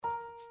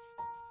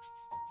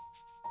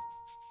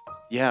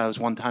Yeah, it was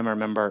one time I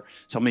remember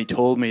somebody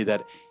told me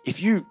that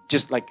if you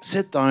just like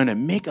sit down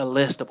and make a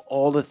list of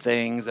all the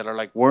things that are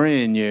like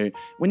worrying you,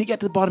 when you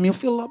get to the bottom, you'll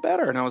feel a lot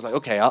better. And I was like,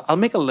 okay, I'll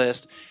make a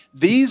list.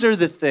 These are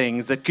the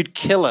things that could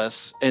kill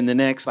us in the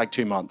next like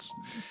 2 months.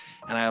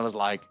 And I was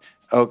like,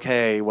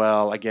 okay,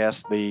 well, I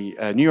guess the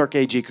New York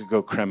AG could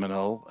go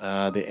criminal.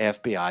 The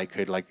FBI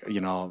could,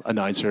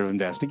 announce their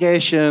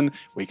investigation.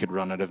 We could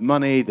run out of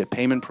money. The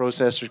payment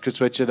processors could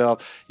switch it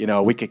up.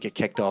 We could get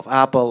kicked off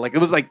Apple. Like, it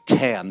was like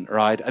 10,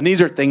 right? And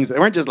these are things that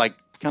weren't just like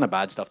kind of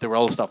bad stuff. They were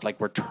all stuff like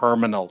were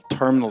terminal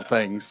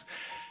things.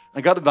 I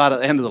got about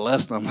at the end of the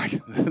list, and I'm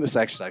like, this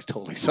exercise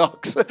totally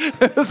sucks.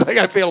 It's like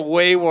I feel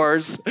way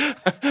worse.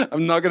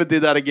 I'm not going to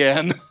do that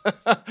again.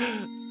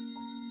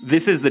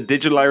 This is the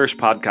Digital Irish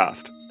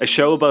Podcast, a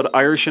show about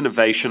Irish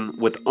innovation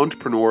with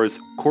entrepreneurs,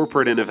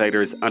 corporate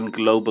innovators, and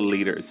global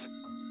leaders.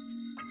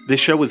 This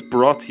show is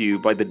brought to you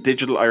by the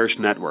Digital Irish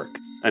Network,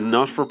 a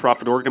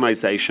not-for-profit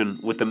organisation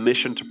with the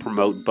mission to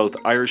promote both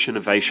Irish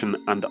innovation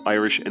and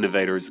Irish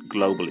innovators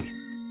globally.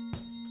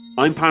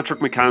 I'm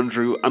Patrick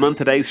McAndrew, and on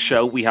today's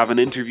show we have an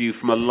interview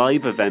from a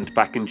live event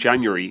back in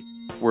January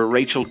where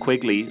Rachel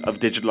Quigley of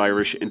Digital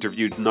Irish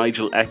interviewed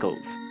Nigel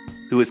Eccles,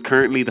 who is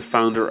currently the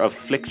founder of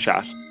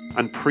FlickChat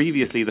and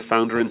previously the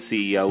founder and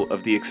CEO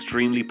of the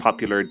extremely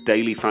popular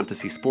daily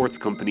fantasy sports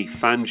company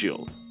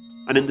FanDuel.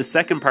 And in the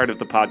second part of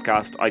the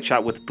podcast, I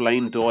chat with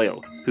Blaine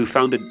Doyle, who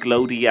founded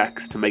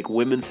GlowDX to make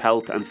women's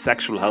health and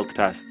sexual health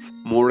tests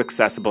more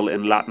accessible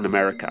in Latin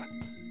America.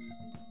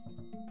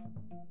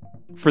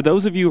 For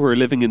those of you who are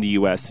living in the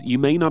US, you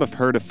may not have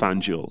heard of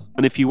FanDuel,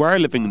 and if you are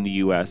living in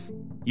the US,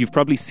 you've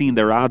probably seen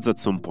their ads at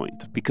some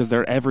point, because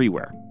they're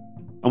everywhere.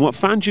 And what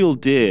FanDuel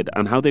did,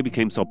 and how they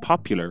became so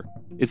popular,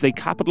 is they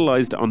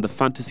capitalized on the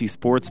fantasy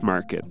sports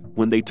market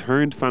when they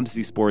turned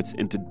fantasy sports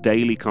into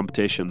daily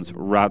competitions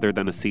rather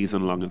than a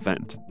season-long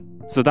event.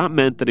 So that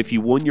meant that if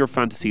you won your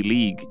fantasy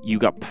league, you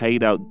got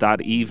paid out that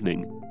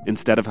evening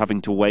instead of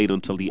having to wait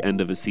until the end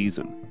of a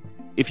season.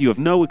 If you have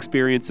no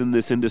experience in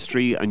this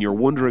industry and you're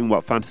wondering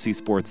what fantasy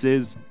sports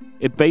is,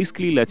 it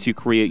basically lets you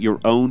create your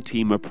own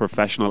team of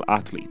professional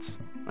athletes,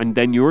 and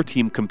then your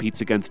team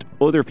competes against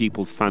other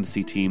people's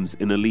fantasy teams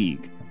in a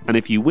league. And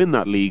if you win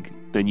that league,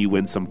 then you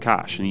win some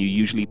cash, and you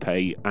usually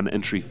pay an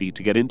entry fee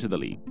to get into the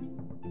league.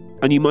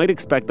 And you might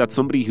expect that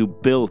somebody who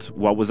built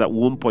what was at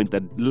one point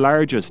the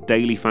largest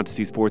daily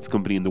fantasy sports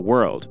company in the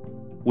world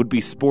would be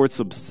sports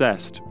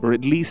obsessed, or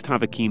at least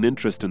have a keen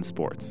interest in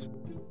sports.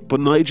 But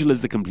Nigel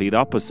is the complete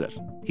opposite.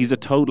 He's a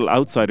total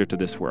outsider to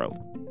this world.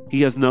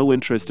 He has no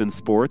interest in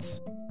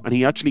sports, and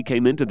he actually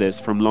came into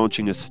this from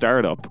launching a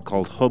startup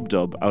called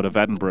HubDub out of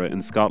Edinburgh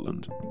in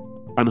Scotland.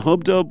 And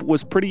HubDub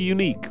was pretty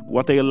unique.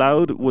 What they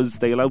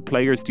allowed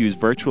players to use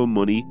virtual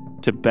money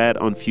to bet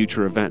on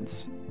future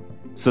events.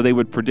 So they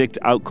would predict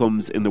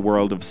outcomes in the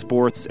world of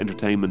sports,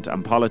 entertainment,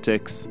 and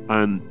politics,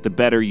 and the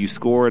better you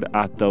scored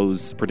at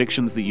those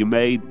predictions that you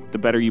made, the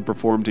better you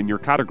performed in your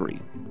category.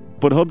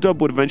 But HubDub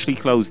would eventually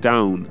close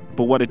down,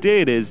 but what it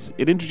did is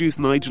it introduced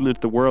Nigel into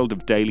the world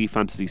of daily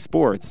fantasy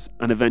sports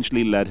and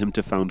eventually led him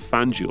to found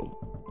FanDuel.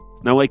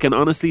 Now, I can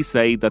honestly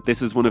say that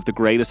this is one of the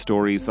greatest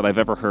stories that I've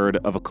ever heard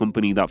of a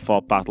company that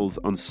fought battles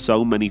on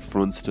so many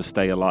fronts to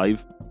stay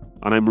alive,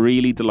 and I'm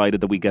really delighted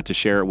that we get to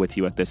share it with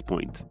you at this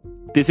point.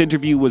 This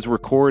interview was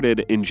recorded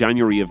in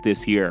January of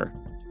this year,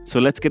 so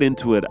let's get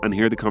into it and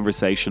hear the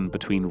conversation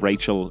between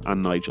Rachel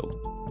and Nigel.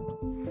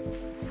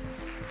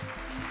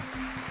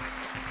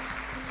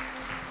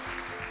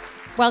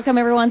 Welcome,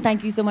 everyone.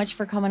 Thank you so much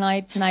for coming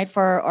out tonight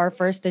for our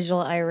first Digital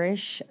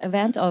Irish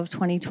event of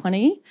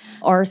 2020.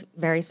 Our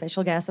very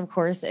special guest, of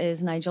course,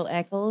 is Nigel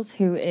Eccles,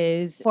 who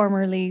is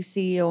formerly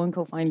CEO and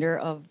co-founder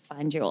of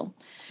FanDuel.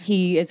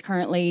 He is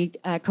currently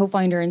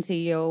co-founder and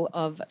CEO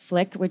of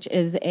Flick, which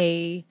is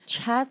a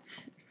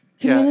chat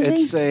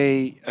community.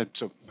 Yeah,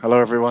 so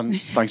hello, everyone.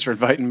 Thanks for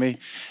inviting me.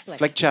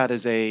 FlickChat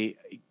is a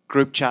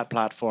group chat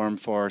platform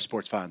for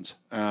sports fans.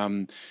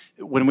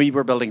 When we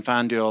were building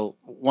FanDuel,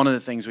 one of the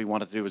things we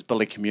wanted to do was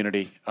build a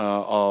community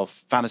of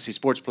fantasy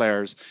sports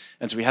players.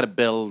 And so we had to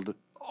build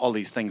all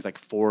these things like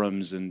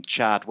forums and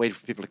chat, wait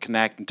for people to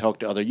connect and talk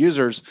to other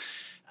users.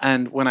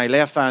 And when I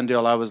left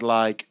FanDuel, I was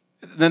like,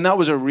 then that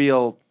was a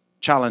real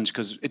challenge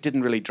because it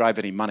didn't really drive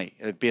any money.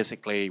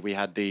 Basically, we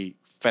had the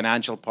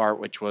financial part,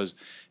 which was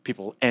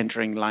people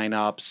entering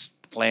lineups,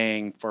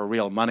 playing for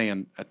real money,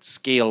 and at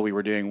scale we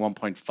were doing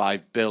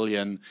 1.5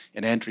 billion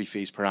in entry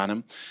fees per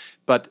annum.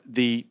 But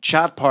the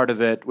chat part of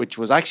it, which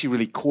was actually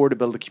really core to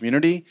build a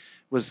community,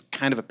 was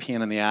kind of a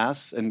pain in the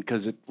ass, and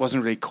because it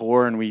wasn't really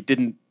core, and we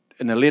didn't,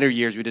 in the later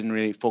years, we didn't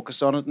really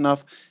focus on it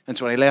enough. And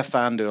so when I left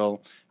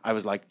FanDuel, I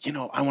was like,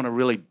 I want to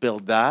really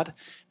build that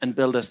and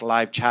build this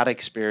live chat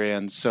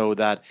experience so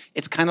that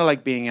it's kind of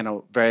like being in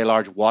a very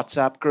large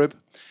WhatsApp group,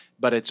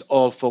 but it's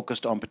all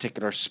focused on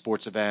particular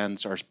sports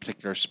events or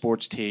particular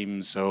sports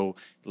teams. So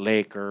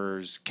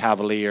Lakers,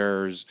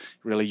 Cavaliers,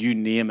 really, you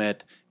name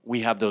it.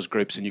 We have those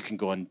groups, and you can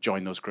go and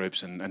join those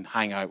groups and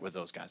hang out with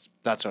those guys.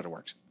 That's how it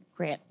works.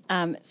 Great.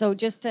 So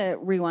just to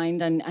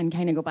rewind and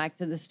kind of go back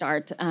to the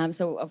start.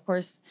 So, of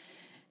course,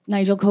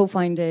 Nigel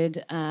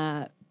co-founded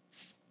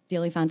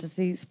daily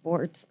fantasy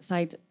sports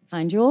site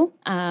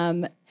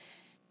FanDuel.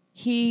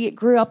 He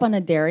grew up on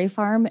a dairy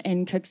farm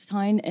in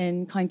Cookstown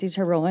in County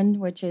Tyrone,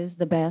 which is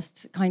the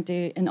best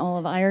county in all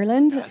of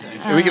Ireland.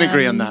 We can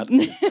agree on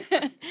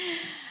that.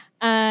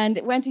 And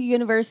went to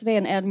university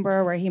in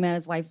Edinburgh where he met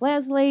his wife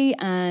Leslie,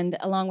 and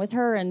along with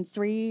her and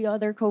 3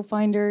 other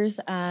co-founders,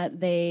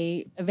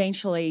 they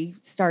eventually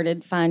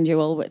started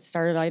FanDuel, which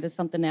started out as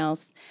something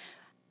else.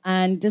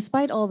 And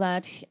despite all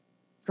that,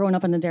 growing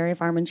up on a dairy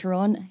farm in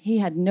Tyrone, he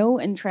had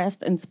no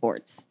interest in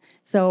sports.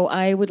 So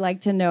I would like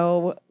to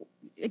know,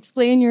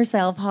 explain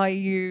yourself how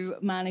you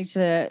managed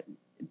to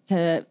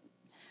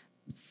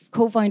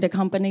co-found a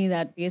company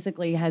that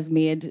basically has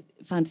made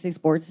fantasy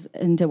sports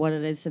into what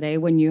it is today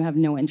when you have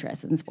no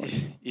interest in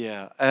sports.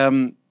 Yeah.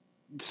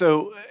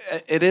 So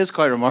it is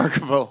quite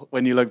remarkable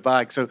when you look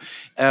back. So,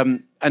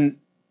 and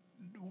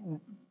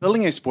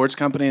building a sports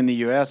company in the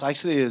US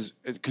actually is,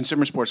 a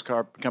consumer sports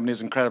company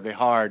is incredibly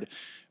hard.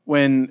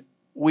 When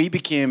we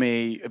became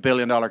a $1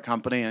 billion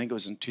company, I think it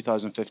was in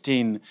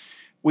 2015,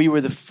 we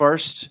were the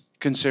first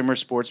consumer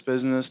sports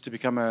business to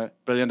become a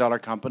 $1 billion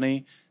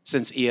company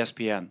since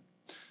ESPN.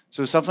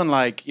 So something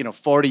like,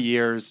 40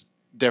 years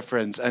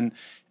difference. And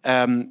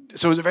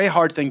so it was a very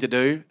hard thing to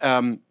do.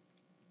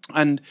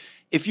 And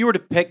if you were to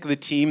pick the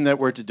team that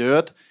were to do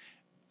it,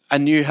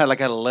 and you had like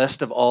a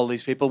list of all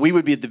these people, we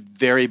would be at the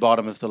very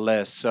bottom of the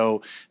list.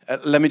 So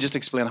let me just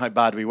explain how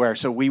bad we were.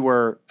 So we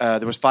were,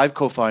 there was 5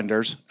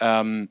 co-founders.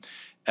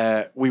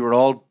 We were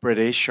all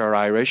British or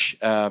Irish.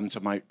 So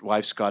my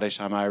wife's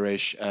Scottish, I'm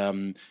Irish.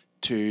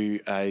 Two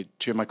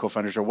of my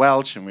co-founders are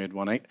Welsh, and we had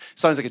 1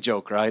 Sounds like a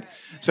joke, right?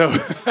 So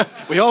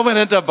we all went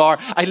into a bar.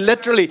 I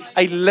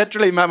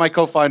literally met my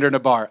co-founder in a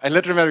bar. I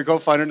literally met a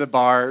co-founder in the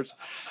bars,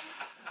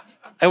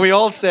 and we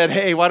all said,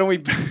 "Hey, why don't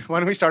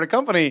we start a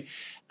company?"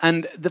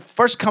 And the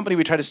first company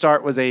we tried to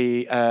start was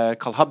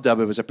called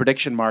HubDub. It was a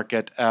prediction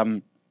market.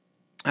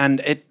 And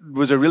it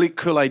was a really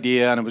cool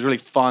idea, and it was really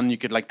fun. You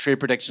could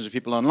trade predictions with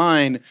people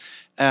online,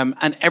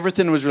 and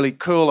everything was really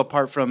cool.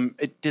 Apart from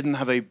it didn't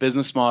have a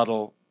business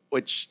model,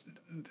 which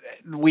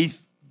we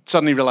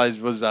suddenly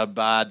realized was a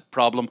bad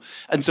problem.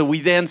 And so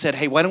we then said,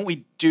 hey, why don't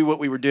we do what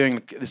we were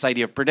doing, this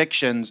idea of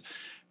predictions,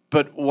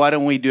 but why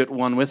don't we do it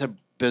one with a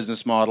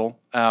business model?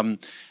 And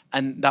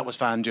that was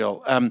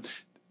FanDuel.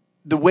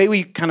 The way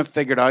we kind of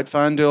figured out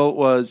FanDuel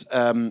was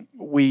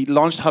we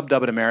launched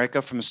HubDub in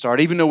America from the start.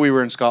 Even though we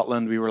were in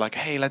Scotland, we were like,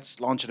 hey, let's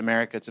launch in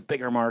America. It's a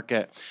bigger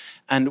market.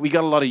 And we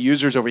got a lot of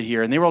users over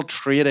here, and they were all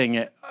trading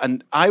it.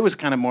 And I was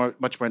kind of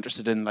much more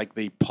interested in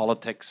the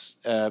politics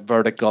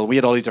vertical. We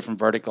had all these different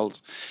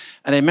verticals.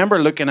 And I remember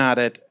looking at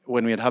it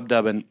when we had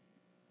HubDub,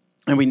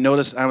 and we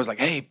noticed, and I was like,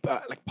 hey,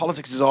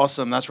 politics is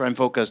awesome. That's where I'm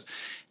focused.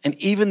 And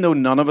even though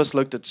none of us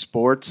looked at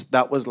sports,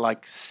 that was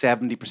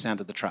 70%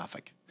 of the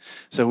traffic.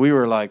 So we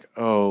were like,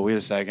 oh, wait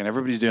a second,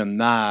 everybody's doing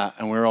that,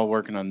 and we're all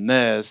working on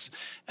this.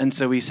 And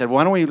so we said,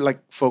 why don't we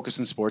focus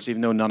on sports,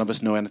 even though none of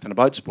us know anything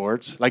about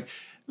sports?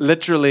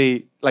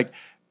 Literally,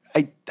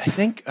 I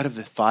think out of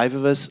the 5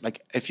 of us,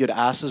 if you'd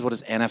asked us what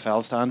does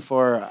NFL stand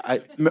for,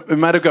 we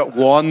might have got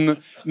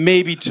 1,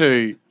 maybe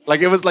 2.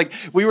 It was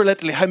we were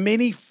literally, how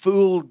many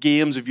full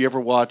games have you ever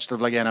watched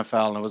of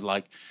NFL? And it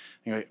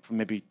was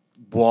maybe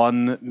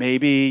 1,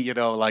 maybe,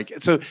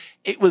 so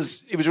it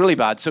was really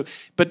bad. So,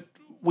 but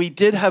we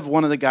did have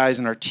one of the guys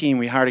in our team.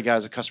 We hired a guy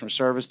as a customer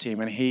service team,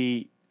 and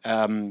he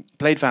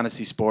played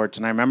fantasy sports.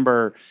 And I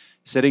remember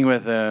sitting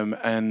with him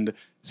and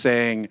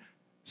saying,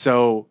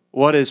 so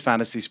what is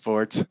fantasy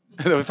sports?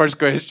 The first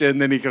question,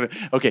 then he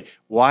okay,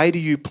 why do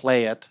you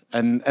play it?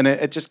 And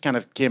it just kind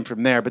of came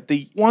from there. But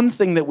the one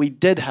thing that we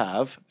did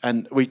have,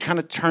 and we kind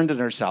of turned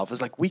it ourselves,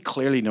 is we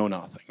clearly know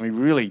nothing. We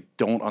really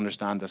don't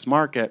understand this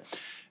market.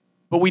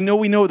 But we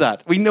know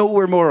that. We know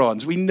we're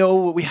morons. We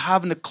know we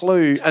haven't a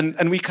clue.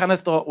 And we kind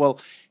of thought, well,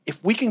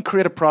 if we can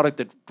create a product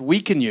that we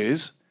can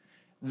use,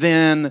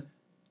 then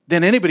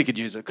anybody could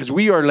use it, because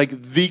we are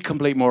the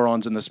complete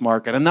morons in this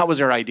market. And that was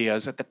our idea.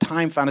 Is at the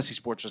time, fantasy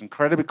sports was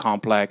incredibly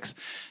complex,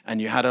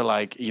 and you had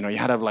to you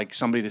had to have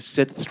somebody to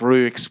sit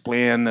through,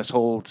 explain this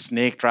whole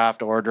snake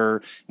draft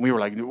order. And we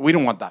were we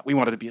don't want that. We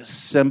want it to be as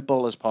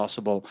simple as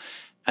possible.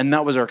 And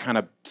that was our kind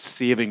of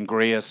saving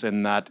grace,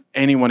 in that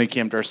anyone who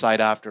came to our site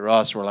after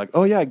us were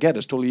oh yeah, I get it.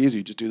 It's totally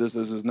easy. Just do this,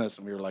 this, and this.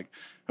 And we were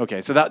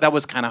okay. So that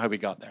was kind of how we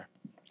got there.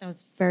 That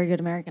was a very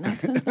good American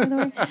accent, by the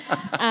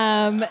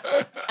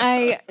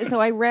way. So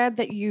I read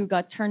that you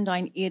got turned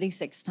down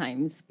 86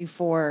 times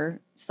before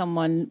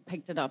someone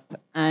picked it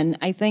up. And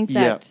I think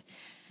that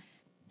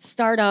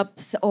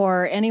startups,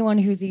 or anyone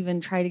who's even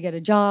tried to get a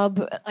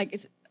job,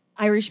 it's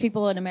Irish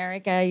people in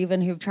America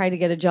even who've tried to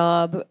get a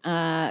job,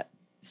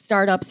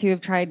 startups who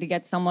have tried to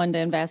get someone to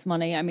invest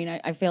money. I mean,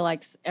 I feel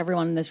like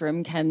everyone in this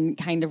room can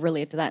kind of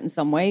relate to that in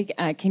some way.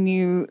 Can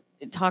you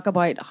talk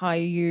about how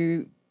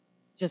you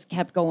just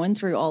kept going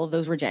through all of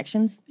those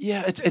rejections?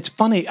 Yeah, it's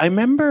funny. I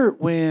remember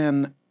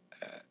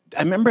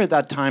at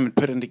that time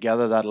putting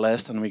together that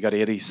list, and we got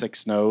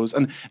 86 no's.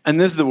 And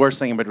this is the worst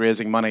thing about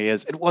raising money,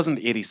 is it wasn't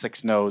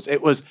 86 no's.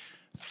 It was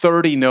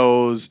 30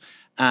 no's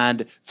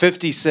and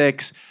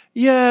 56,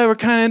 yeah, we're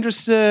kind of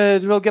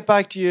interested, we'll get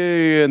back to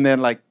you, and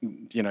then like,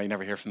 you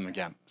never hear from them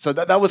again. So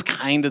that was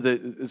kind of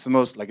it's the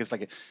most, like,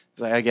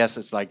 I guess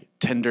it's like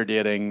Tinder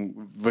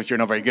dating if you're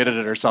not very good at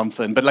it or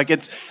something, but like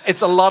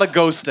it's a lot of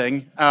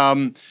ghosting.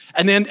 And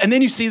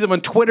then you see them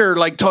on Twitter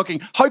like talking,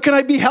 how can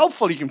I be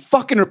helpful? You can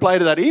fucking reply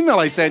to that email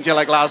I sent you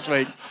like last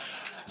week.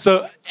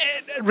 So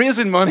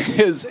raising money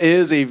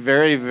is a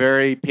very,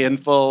 very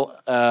painful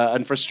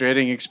and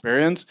frustrating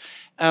experience.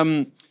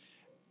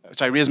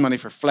 So I raise money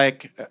for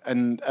Flick,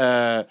 and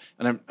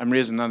I'm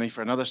raising money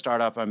for another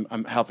startup.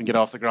 I'm helping get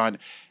off the ground,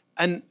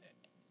 and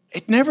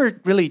it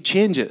never really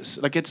changes.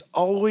 Like it's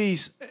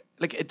always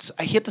like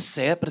I hate to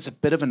say it, but it's a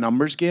bit of a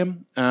numbers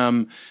game.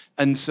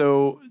 And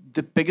so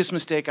the biggest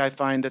mistake I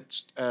find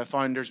that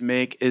founders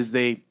make is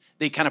they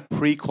kind of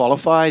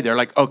pre-qualify. They're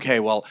like, okay,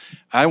 well,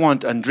 I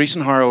want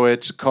Andreessen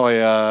Horowitz,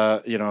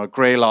 Koya,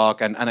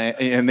 Greylock, and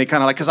they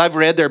kind of like, because I've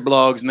read their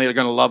blogs and they're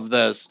going to love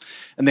this,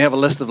 and they have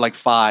a list of like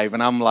 5,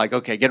 and I'm like,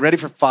 okay, get ready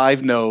for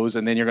 5 no's,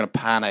 and then you're going to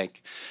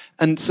panic.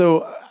 And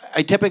so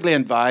I typically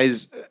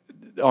advise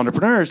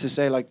entrepreneurs to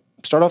say like,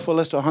 start off with a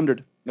list of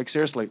 100. Like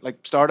seriously,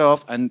 like start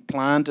off and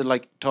plan to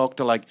like talk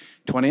to like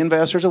 20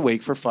 investors a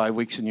week for 5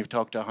 weeks, and you've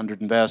talked to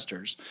 100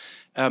 investors.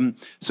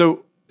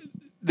 So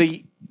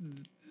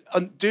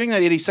doing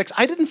that 86,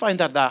 I didn't find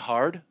that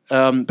hard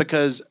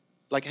because,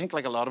 like, I think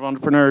like a lot of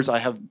entrepreneurs, I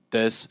have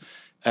this,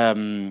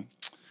 I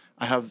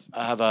have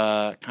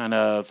a kind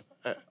of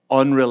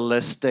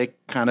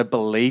unrealistic kind of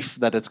belief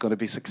that it's going to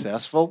be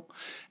successful.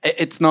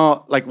 It's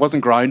not like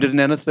wasn't grounded in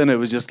anything. It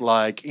was just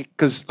like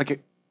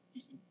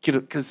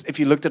because if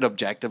you looked at it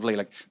objectively,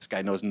 like this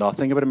guy knows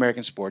nothing about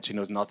American sports, he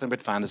knows nothing about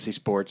fantasy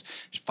sports.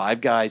 There's 5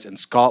 guys in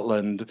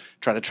Scotland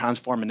trying to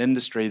transform an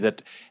industry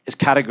that is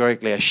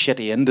categorically a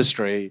shitty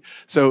industry.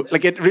 So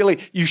like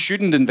you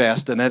shouldn't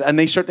invest in it, and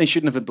they certainly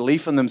shouldn't have a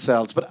belief in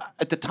themselves. But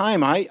at the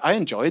time, I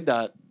enjoyed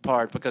that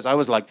part because I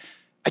was like,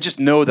 I just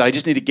know that I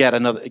just need to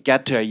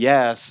get to a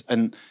yes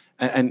and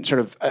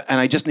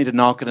I just need to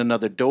knock at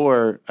another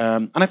door.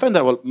 And I found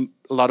that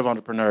a lot of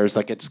entrepreneurs,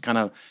 like it's kind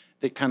of.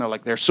 They kind of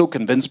like they're so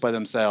convinced by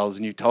themselves,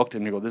 and you talk to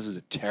them and you go, this is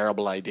a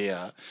terrible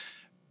idea.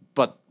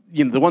 But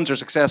the ones that are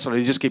successful,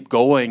 they just keep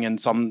going, and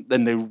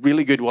then the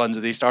really good ones,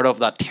 they start off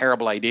with that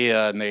terrible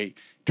idea and they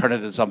turn it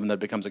into something that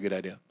becomes a good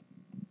idea.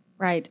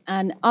 Right.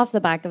 And off the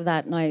back of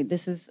that, now,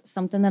 this is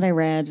something that I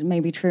read,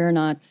 maybe true or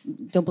not,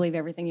 don't believe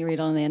everything you read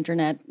on the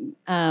internet,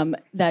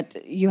 that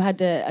you had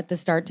to, at the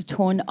start, to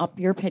tone up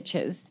your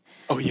pitches.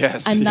 Oh,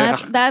 yes. And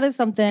that is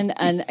something,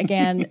 and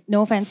again,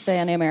 no offense to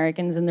any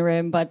Americans in the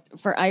room, but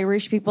for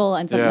Irish people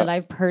and something that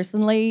I've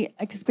personally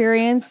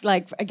experienced,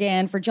 like,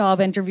 again, for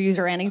job interviews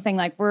or anything,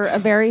 like, we're a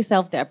very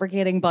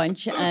self-deprecating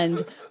bunch.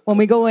 And when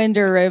we go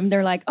into a room,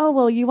 they're like, oh,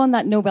 well, you won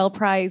that Nobel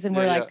Prize. And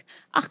we're like,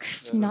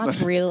 not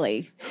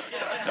really.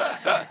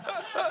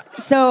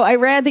 So I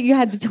read that you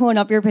had to tone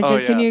up your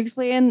pitches. Can you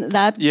explain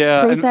that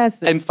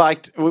process? In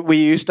fact, we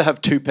used to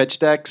have 2 pitch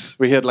decks.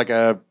 We had like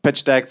a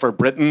pitch deck for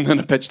Britain and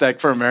a pitch deck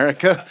for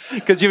America.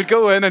 Because you would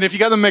go in, and if you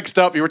got them mixed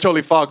up, you were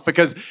totally fucked.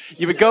 Because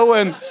you would go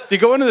in, if you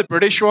go into the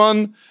British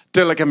one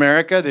to like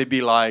America, they'd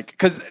be like,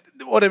 because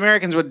what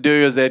Americans would do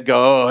is they'd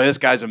go, oh, this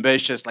guy's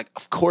ambitious. Like,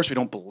 of course we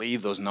don't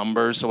believe those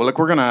numbers. So like,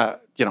 we're going to,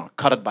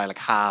 cut it by like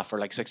half or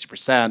like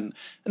 60%.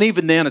 And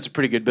even then, it's a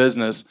pretty good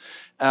business.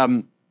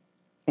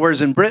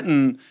 Whereas in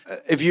Britain,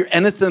 if you're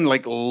anything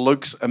like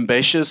looks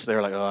ambitious,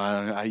 they're like,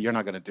 oh, you're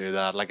not going to do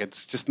that. Like,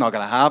 it's just not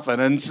going to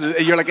happen. And so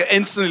you're like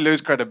instantly lose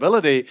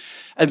credibility.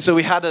 And so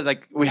we had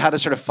to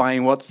sort of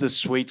find what's the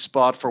sweet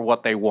spot for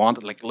what they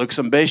want. Like, looks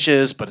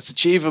ambitious, but it's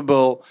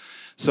achievable.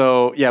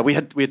 So yeah, we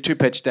had 2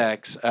 pitch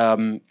decks.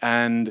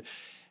 And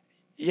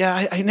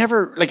yeah, I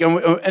never like,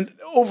 and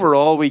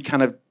overall we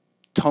kind of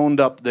toned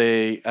up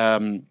the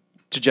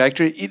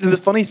trajectory. The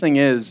funny thing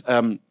is,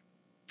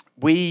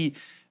 we,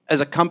 as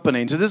a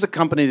company, so this is a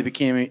company that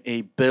became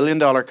a $1 billion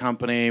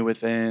company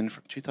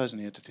from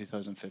 2008 to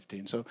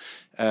 2015. So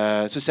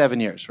it's 7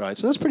 years, right?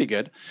 So that's pretty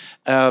good.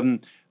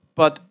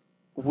 But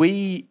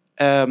we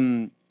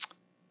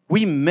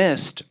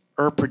missed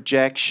our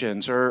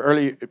projections, or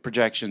early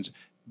projections,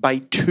 by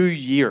 2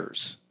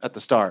 years at the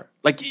start.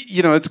 Like,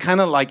 it's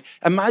kind of like,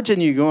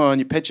 imagine you go on,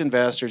 you pitch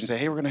investors and say,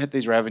 hey, we're going to hit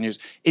these revenues.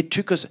 It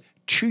took us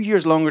 2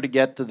 years longer to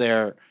get to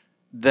there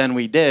than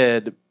we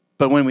did.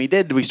 But when we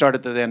did, we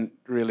started to then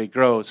really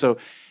grow. So,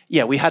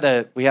 yeah, we had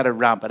to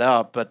ramp it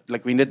up, but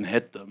like we didn't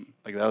hit them.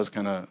 Like that was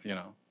kind of,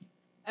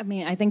 I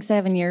mean, I think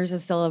 7 years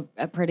is still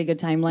a pretty good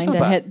timeline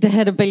to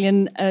hit a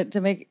billion,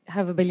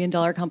 have a $1 billion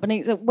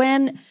company. So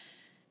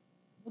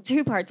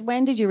 2 parts.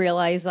 When did you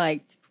realize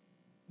like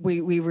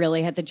we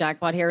really hit the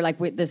jackpot here? Like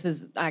this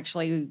is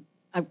actually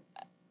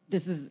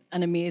this is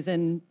an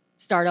amazing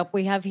startup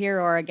we have here,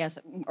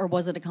 or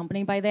was it a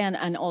company by then?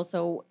 And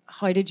also,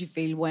 how did you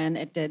feel when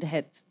it did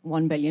hit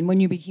 1 billion, when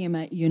you became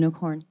a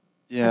unicorn?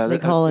 Yeah,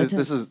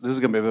 this is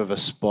going to be a bit of a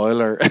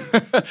spoiler.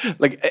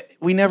 Like,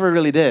 we never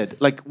really did.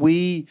 Like,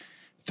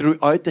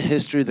 throughout the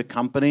history of the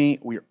company,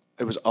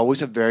 it was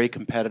always a very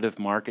competitive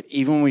market.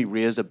 Even when we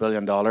raised $1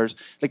 billion,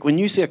 like when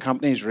you see a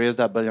company's raised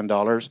that $1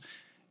 billion,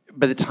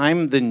 by the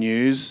time the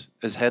news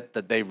is hit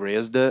that they've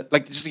raised it,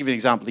 like just to give you an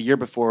example, the year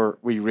before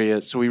we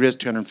raised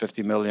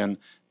 250 million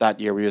that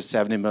year. We raised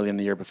 70 million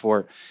the year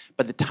before.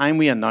 By the time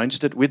we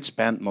announced it, we'd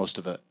spent most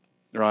of it,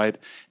 right?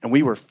 And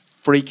we were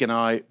freaking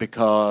out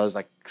because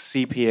like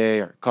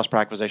CPA or cost per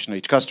acquisition of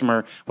each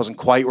customer wasn't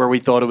quite where we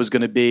thought it was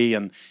going to be,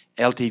 and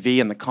LTV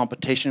and the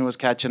competition was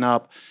catching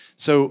up.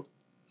 So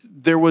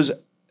there was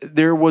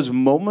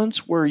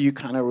moments where you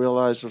kind of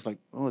realized it was like,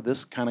 oh,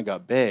 this kind of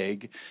got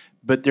big,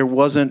 but there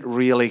wasn't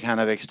really kind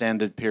of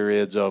extended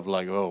periods of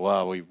like, oh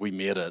wow, we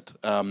made it.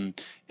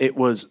 It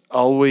was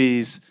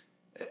always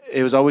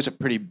a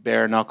pretty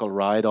bare knuckle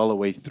ride all the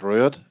way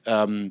through it.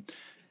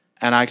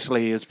 And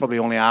actually, it's probably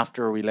only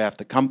after we left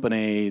the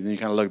company then you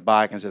kind of look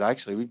back and said,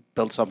 actually, we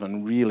built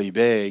something really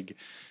big.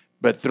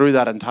 But through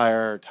that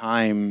entire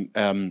time,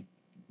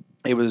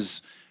 it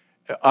was,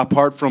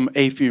 apart from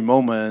a few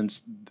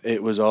moments,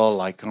 it was all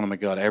like, oh my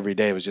God, every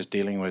day was just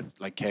dealing with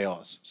like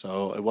chaos.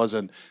 So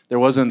there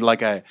wasn't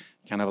like a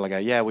kind of like a,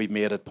 yeah, we've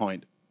made it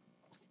point.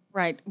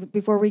 Right.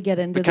 Before we get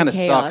into it kind of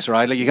sucks,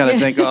 right? Like you kind of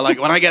think, oh, like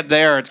when I get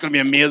there, it's going to be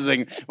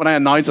amazing. When I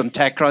announce on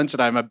TechCrunch that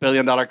I'm a $1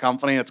 billion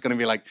company, it's going to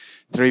be like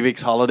 3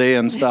 weeks holiday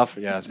and stuff.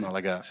 Yeah, it's not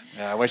like that.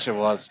 Yeah, I wish it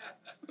was.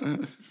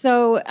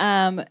 So,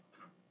 how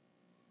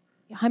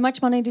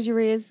much money did you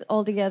raise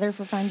altogether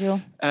for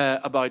FanDuel?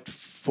 About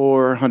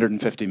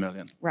 450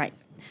 million. Right.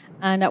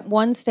 And at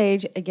one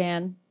stage,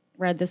 again,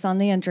 read this on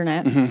the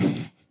internet,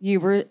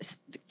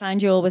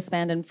 FanDuel was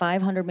spending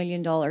 $500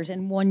 million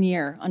in 1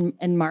 year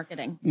in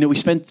marketing. No, we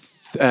spent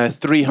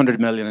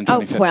 300 million in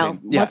 2015. Oh, well,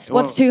 yeah,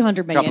 what's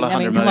 200 million? A couple of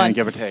hundred million,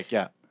 give or take,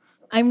 yeah.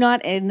 I'm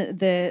not in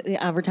the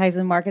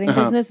advertising marketing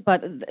business,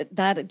 but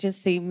that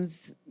just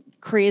seems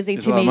crazy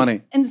it's to a lot me. Of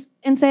money.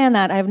 In saying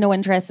that, I have no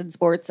interest in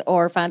sports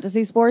or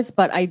fantasy sports,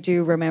 but I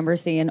do remember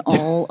seeing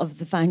all of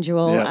the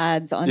FanDuel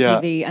ads on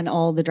TV and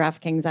all the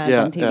DraftKings ads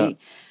on TV. Yeah.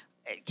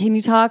 Can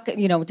you talk,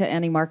 to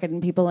any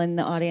marketing people in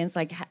the audience,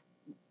 like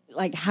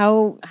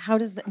how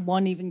does a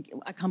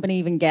company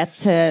even get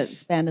to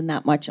spending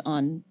that much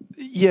on?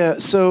 Yeah,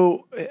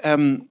 so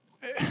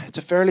it's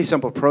a fairly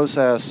simple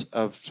process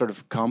of sort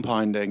of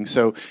compounding.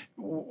 So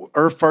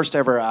our first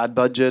ever ad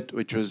budget,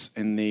 which was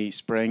in the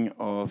spring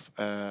of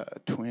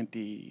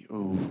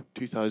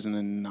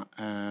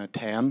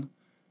 2010,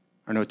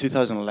 or no,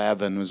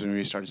 2011 was when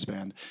we started to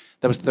spend.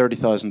 That was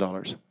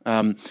 $30,000.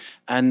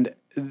 And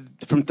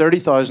from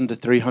 30,000 to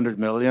 300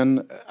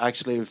 million,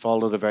 actually we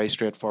followed a very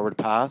straightforward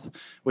path,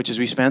 which is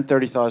we spent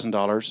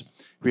 $30,000.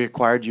 We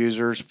acquired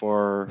users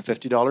for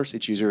 $50.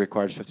 Each user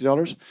required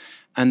 $50.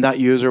 And that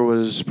user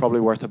was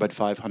probably worth about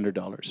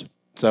 $500.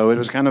 So it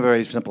was kind of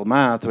very simple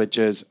math, which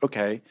is,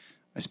 okay,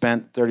 I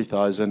spent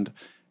 30,000.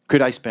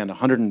 Could I spend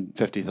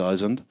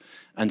 150,000?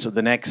 And so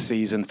the next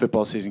season,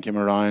 football season came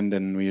around,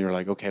 and we were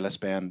like, okay, let's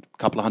spend a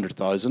couple of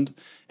 100,000.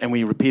 And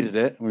we repeated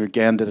it. We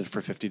again did it for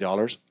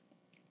 $50.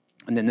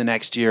 And then the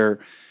next year,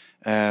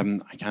 I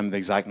can't remember the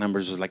exact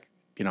numbers. Was like,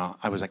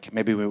 I was like,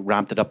 maybe we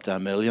ramped it up to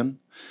 $1 million.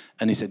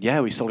 And he said,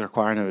 yeah, we still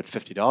require it at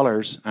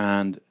 $50,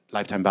 and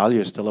lifetime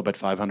value is still about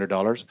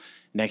 $500.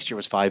 Next year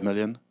was 5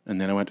 million, and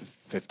then it went to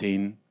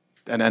 15,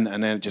 and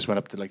then it just went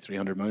up to like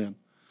 300 million.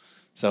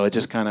 So it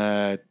just kind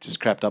of just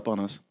crept up on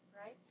us.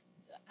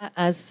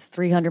 As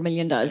 300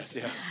 million does.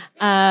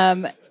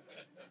 Yeah.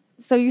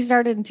 So you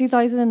started in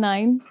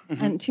 2009,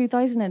 and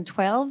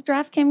 2012,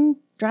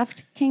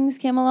 DraftKings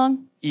came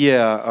along.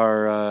 Yeah,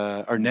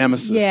 our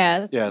nemesis.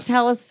 Yeah. Yes.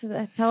 Tell us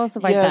about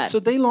that. Yeah. So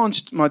they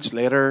launched much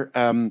later.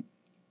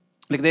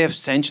 Like they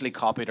essentially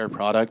copied our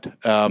product,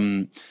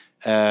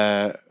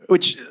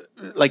 which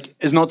like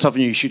is not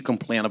something you should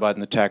complain about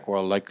in the tech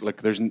world.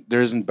 Like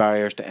there isn't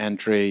barriers to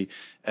entry.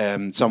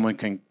 Someone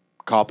can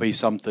copy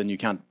something, you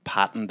can't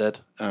patent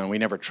it. We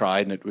never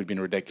tried, and it would have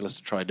been ridiculous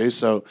to try to do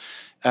so.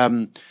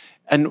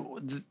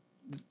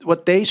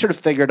 What they sort of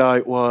figured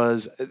out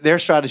was their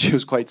strategy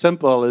was quite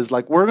simple. Is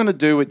like, we're going to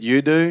do what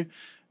you do,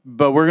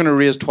 but we're going to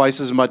raise twice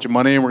as much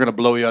money, and we're going to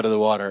blow you out of the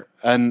water.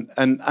 And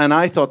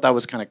I thought that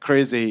was kind of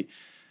crazy.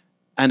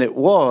 And it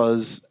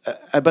was,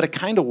 but it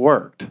kind of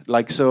worked.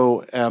 Like,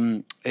 so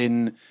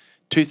in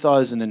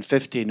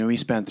 2015, when we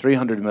spent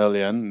 300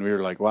 million, and we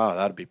were like, wow,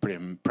 that'd be pretty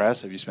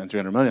impressive. You spent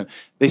 300 million.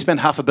 They spent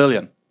 $500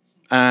 million.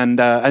 And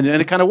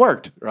it kind of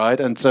worked, right?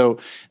 And so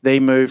they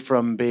moved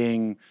from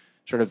being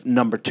sort of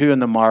number 2 in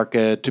the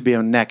market to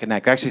being neck and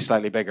neck, actually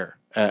slightly bigger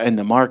in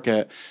the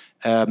market.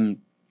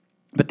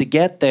 But to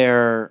get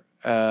there,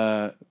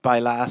 by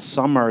last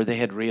summer, they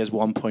had raised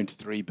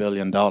 $1.3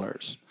 billion.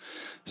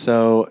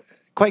 So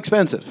quite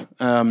expensive.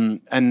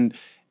 And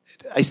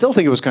I still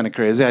think it was kind of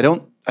crazy. I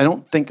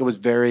don't think it was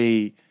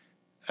very...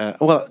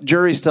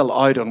 jury's still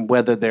out on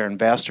whether their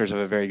investors have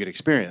a very good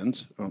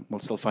experience. We'll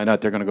still find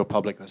out. They're going to go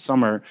public this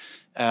summer.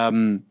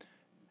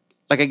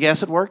 I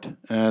guess it worked.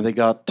 They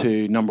got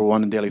to number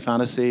 1 in daily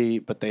fantasy,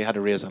 but they had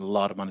to raise a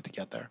lot of money to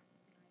get there.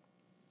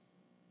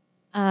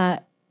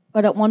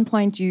 But at one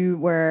point, you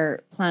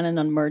were planning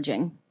on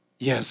merging.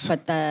 Yes.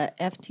 But the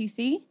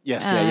FTC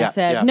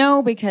said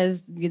no,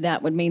 because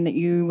that would mean that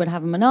you would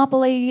have a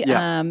monopoly.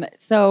 Yeah.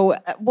 So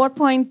at what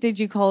point did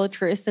you call a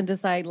truce and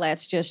decide,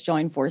 let's just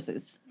join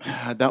forces?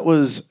 That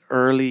was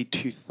early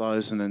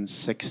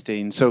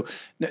 2016. So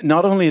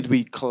not only did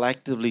we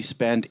collectively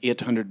spend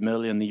 800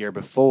 million the year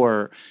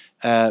before,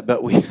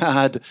 but we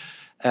had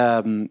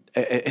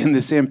in the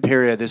same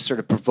period, this sort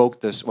of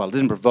provoked this. Well, it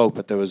didn't provoke,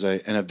 but there was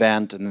an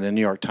event, and the New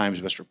York Times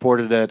just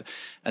reported it,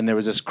 and there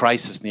was this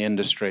crisis in the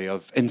industry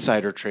of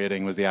insider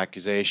trading. Was the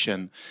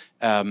accusation?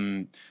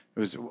 It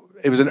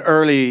was an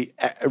early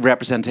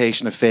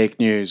representation of fake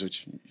news,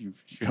 which you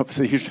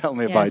obviously tell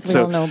me about. We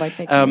all know about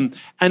fake news.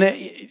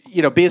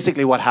 And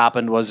basically what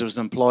happened was there was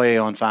an employee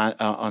on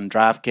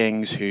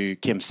DraftKings who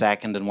came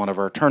second in one of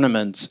our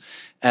tournaments,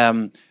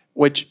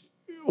 which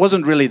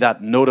wasn't really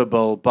that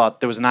notable, but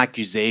there was an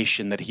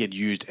accusation that he had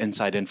used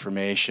inside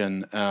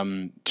information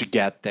to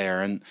get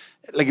there, and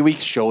we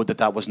showed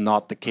that was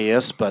not the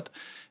case, but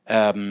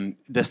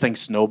this thing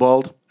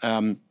snowballed,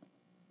 and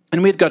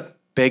we had got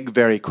big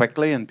very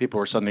quickly, and people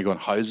were suddenly going,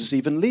 "How is this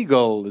even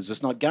legal? Is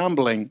this not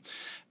gambling?"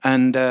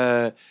 And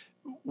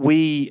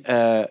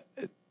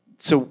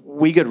so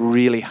we got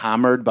really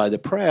hammered by the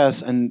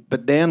press,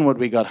 but then what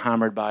we got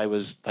hammered by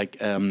was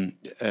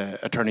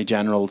attorney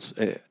generals.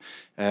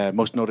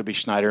 Most notably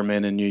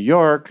Schneiderman in New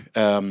York.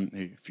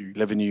 If you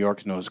live in New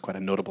York, you know he's quite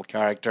a notable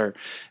character.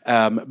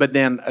 But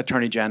then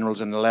attorney generals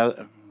in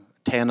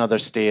 10 other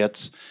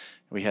states.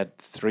 We had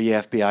 3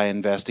 FBI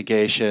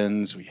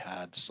investigations. We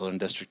had Southern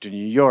District of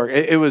New York.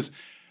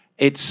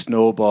 It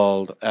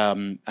snowballed,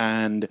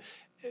 and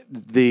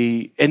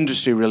the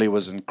industry really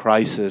was in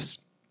crisis.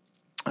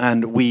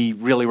 And we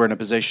really were in a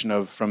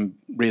position from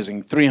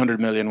raising 300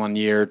 million one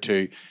year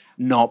to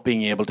not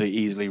being able to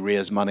easily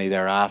raise money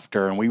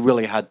thereafter. And we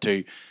really had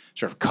to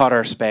sort of cut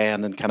our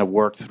spend and kind of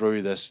work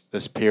through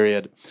this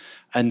period.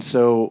 And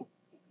so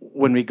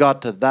when we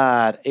got to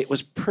that, it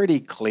was pretty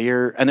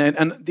clear.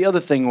 And the other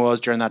thing was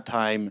during that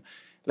time,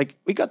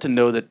 we got to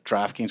know that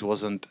DraftKings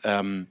was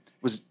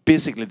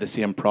basically the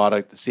same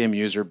product, the same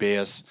user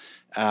base.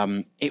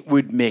 It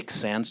would make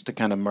sense to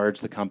kind of merge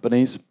the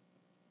companies.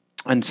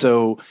 And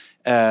so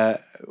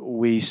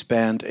we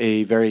spent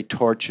a very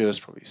tortuous,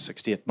 probably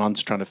 68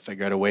 months trying to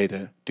figure out a way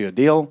to do a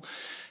deal.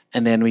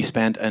 And then we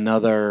spent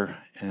another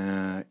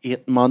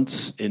 8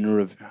 months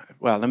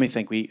let me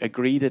think. We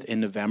agreed it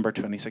in November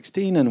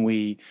 2016, and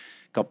we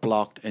got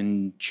blocked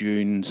in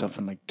June,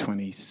 something like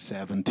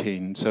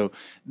 2017. So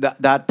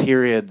that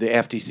period, the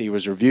FTC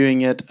was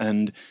reviewing it,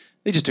 and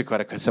they just took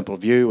quite a simple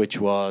view, which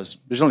was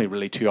there's only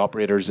really 2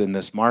 operators in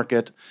this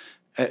market.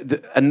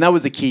 And that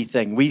was the key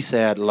thing. We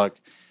said, look,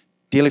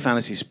 daily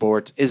fantasy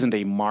sports isn't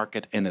a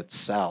market in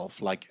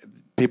itself.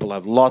 People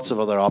have lots of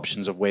other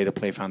options of way to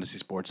play fantasy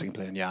sports. They can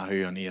play on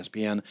Yahoo, on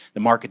ESPN.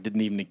 The market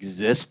didn't even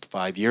exist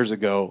 5 years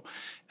ago.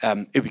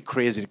 It'd be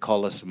crazy to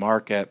call this a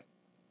market.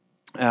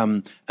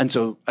 And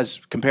so as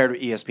compared to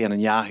ESPN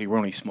and Yahoo, we're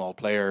only small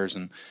players,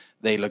 and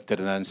they looked at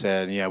it and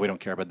said, yeah, we don't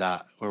care about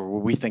that. Or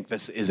we think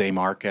this is a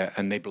market,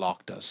 and they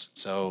blocked us.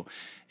 So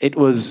it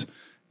was,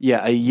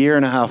 a year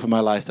and a half of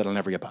my life that I'll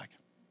never get back.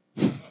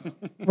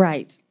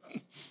 Right.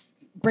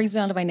 Brings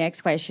me on to my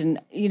next question.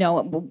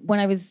 When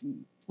I was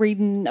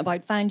reading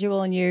about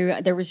FanDuel and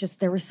you, there was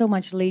so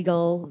much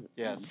legal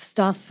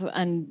stuff,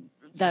 and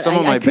that some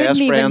of my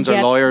best friends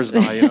are lawyers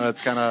now.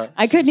 It's kind of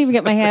I couldn't even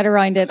get my head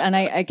around it, and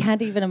I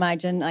can't even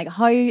imagine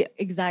how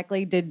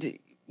exactly did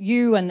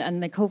you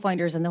and the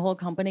co-founders and the whole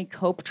company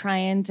cope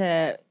trying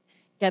to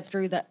get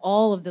through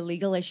all of the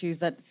legal issues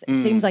that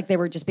seems like they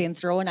were just being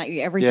thrown at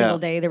you every single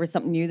day. There was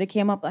something new that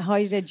came up. How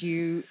did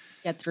you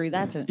get through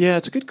that? Yeah,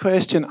 it's a good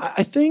question.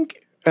 I think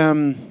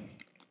it's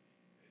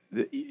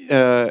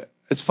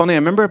funny. I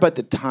remember about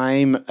the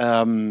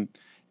time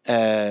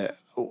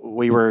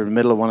we were in the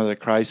middle of one of the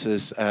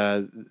crises.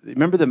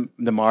 Remember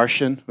the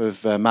Martian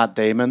with Matt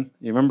Damon?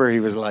 You remember he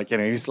was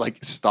he's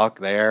stuck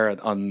there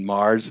on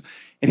Mars,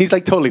 and he's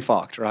totally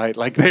fucked, right?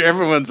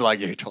 Everyone's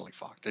you're totally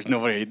fucked. There's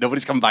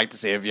nobody's coming back to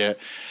save you,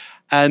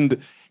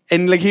 and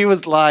he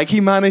was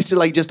he managed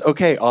to just,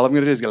 okay, all I'm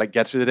going to do is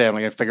get through the day. I'm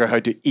going to figure out how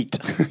to eat.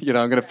 I'm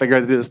going to figure out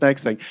how to do this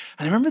next thing.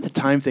 And I remember the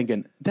time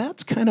thinking,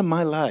 that's kind of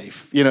my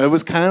life. It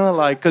was kind of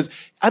because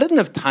I didn't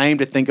have time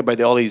to think about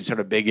all these sort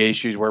of big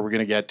issues where we're going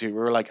to get to. We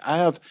were I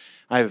have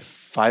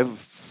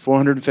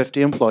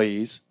 450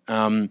 employees,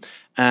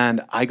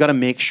 and I got to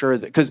make sure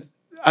that, because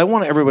I don't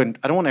want everyone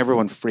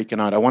freaking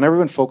out. I want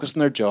everyone focused on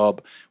their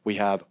job. We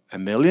have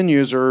 1 million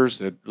users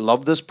that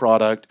love this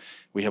product.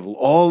 We have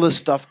all this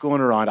stuff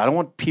going around. I don't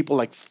want people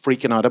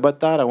freaking out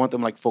about that. I want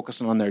them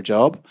focusing on their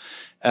job.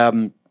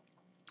 And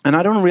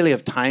I don't really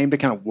have time to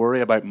kind of worry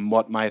about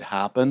what might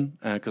happen,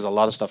 because a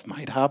lot of stuff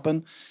might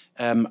happen.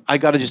 I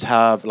got to just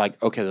have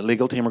okay, the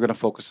legal team are going to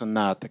focus on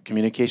that. The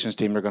communications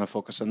team are going to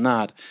focus on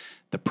that.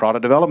 The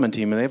product development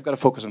team, and they've got to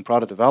focus on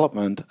product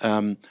development.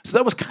 So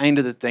that was kind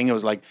of the thing. It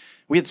was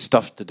we had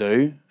stuff to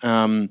do.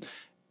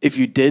 If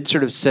you did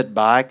sort of sit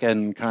back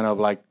and kind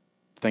of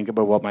think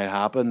about what might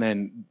happen,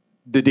 then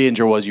the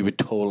danger was you would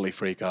totally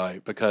freak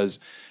out, because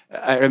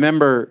I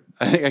remember,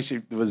 I think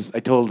actually it was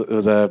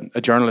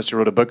a journalist who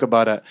wrote a book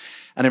about it,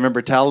 and I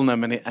remember telling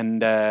him,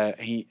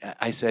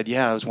 I said,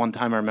 yeah, it was one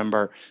time I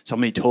remember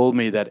somebody told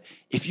me that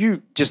if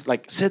you just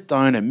like sit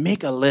down and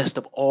make a list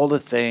of all the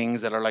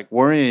things that are like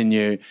worrying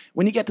you,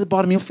 when you get to the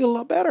bottom, you'll feel a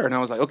lot better. And I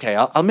was like, okay,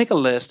 I'll make a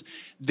list.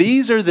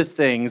 These are the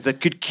things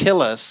that could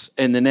kill us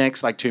in the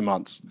next like 2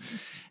 months.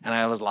 And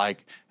I was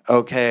like,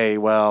 okay,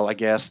 well, I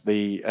guess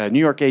the New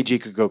York AG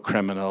could go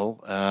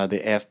criminal. The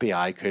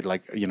FBI could,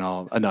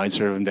 announce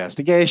their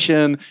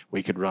investigation.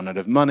 We could run out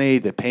of money.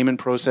 The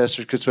payment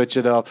processors could switch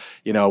it up.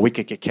 We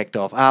could get kicked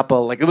off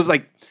Apple. It was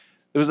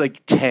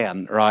like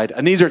 10, right?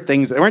 And these are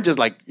things that weren't just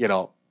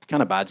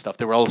kind of bad stuff.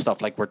 They were all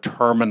stuff like were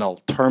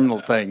terminal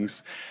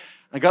things.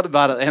 I got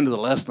about at the end of the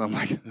list, and I'm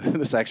like,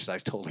 this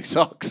exercise totally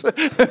sucks.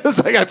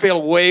 It's like I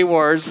feel way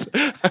worse.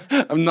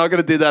 I'm not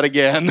going to do that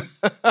again.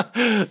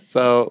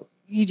 So.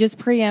 You just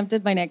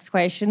preempted my next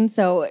question.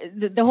 So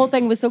the whole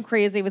thing was so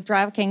crazy with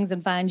DraftKings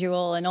and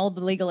FanDuel and all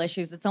the legal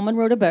issues that someone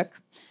wrote a book.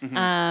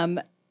 Mm-hmm.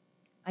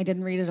 I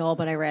didn't read it all,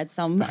 but I read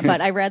some.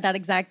 But I read that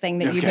exact thing,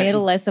 that you made a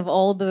list of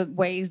all the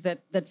ways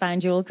that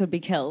FanDuel could be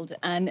killed.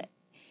 And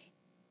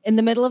in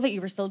the middle of it, you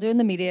were still doing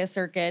the media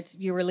circuit.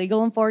 You were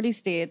legal in 40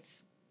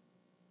 states,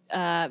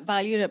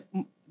 valued at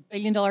 $1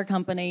 billion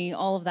company,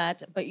 all of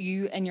that. But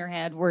you, in your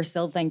head, were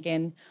still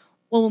thinking,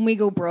 well, when we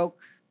go broke,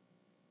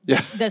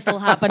 this will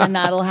happen and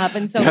that'll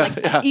happen. So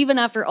even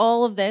after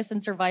all of this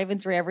and surviving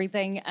through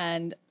everything,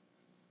 and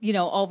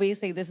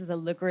obviously this is a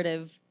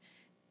lucrative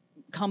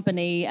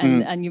company,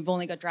 and you've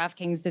only got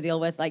DraftKings to deal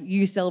with, like,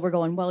 you still were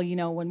going, well,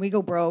 when we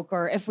go broke,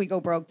 or if we go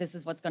broke, this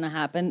is what's going to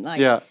happen.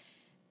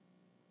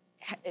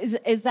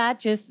 Is that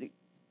just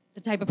the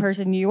type of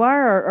person you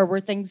are, or were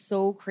things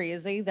so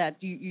crazy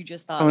that you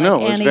just thought, it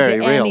was very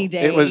real. Any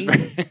day, it was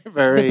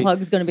very the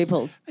plug's going to be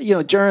pulled?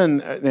 During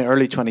the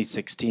early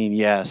 2016,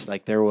 yes,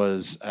 there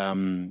was a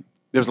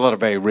lot of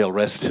very real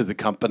risks to the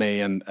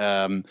company, and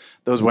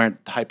those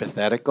weren't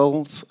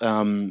hypotheticals.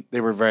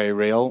 They were very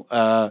real.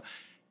 I've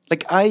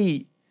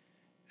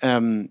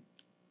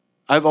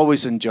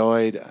always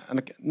enjoyed,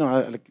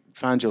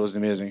 FanDuel is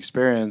an amazing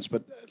experience,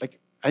 but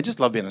I just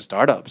love being a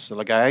startup.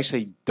 So I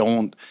actually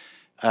don't.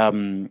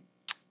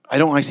 I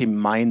don't actually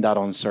mind that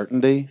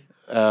uncertainty.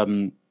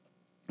 I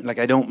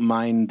don't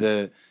mind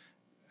the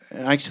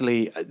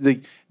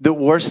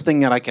worst thing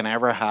that I can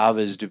ever have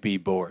is to be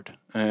bored.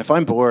 If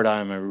I'm bored,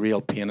 I'm a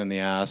real pain in the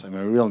ass. I'm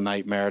a real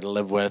nightmare to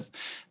live with.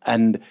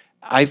 And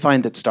I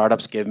find that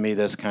startups give me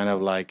this kind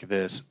of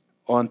this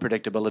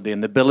unpredictability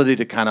and the ability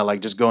to kind of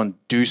just go and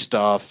do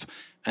stuff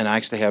and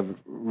actually have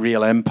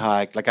real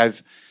impact.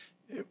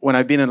 When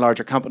I've been in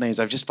larger companies,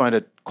 I've just found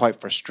it quite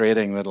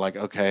frustrating that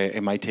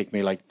it might take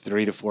me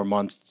 3 to 4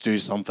 months to do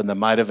something that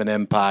might have an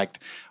impact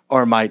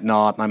or might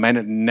not, and I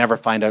might never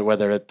find out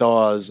whether it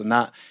does. And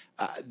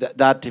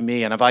that to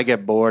me, and if I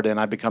get bored and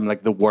I become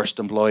the worst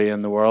employee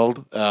in the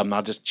world,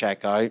 I'll just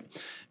check out.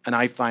 And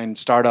I find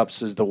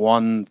startups is the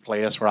one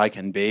place where I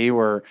can be,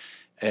 where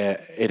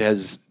it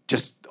has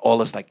just all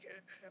this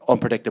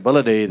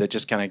unpredictability that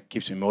just kind of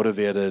keeps me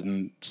motivated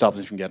and stops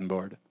me from getting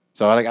bored.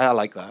 So I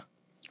like that.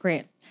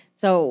 Great.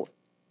 So,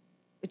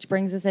 which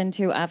brings us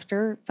into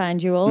after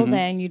FanDuel,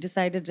 then you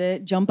decided to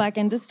jump back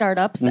into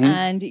startups,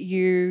 and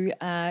you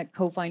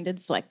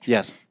co-founded Flick.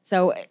 Yes.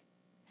 So,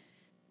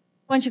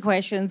 bunch of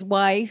questions.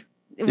 Why?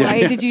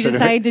 Why did you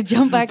decide to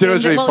jump back into?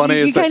 It's really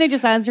funny. You kind of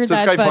just answered that.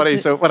 It's quite funny.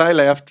 So when I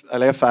left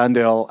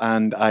FanDuel,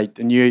 and I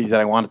knew that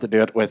I wanted to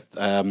do it with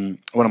one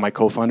of my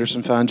co-founders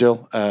from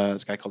FanDuel,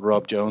 this guy called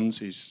Rob Jones.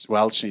 He's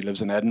Welsh. He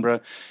lives in Edinburgh.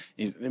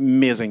 He's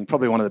amazing,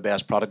 probably one of the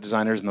best product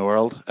designers in the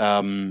world.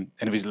 And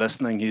if he's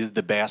listening, he's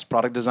the best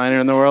product designer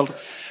in the world.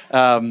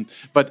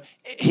 But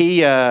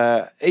he's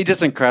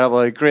just incredible,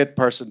 a great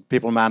person,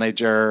 people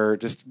manager,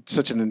 just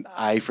such an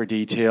eye for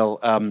detail.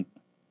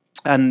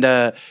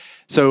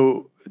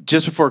 So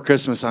just before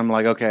Christmas, I'm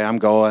like, okay, I'm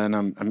going.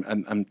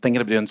 I'm thinking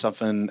of doing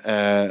something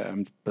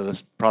with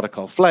this product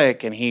called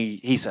Flick, and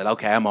he said,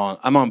 okay, I'm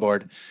on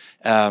board.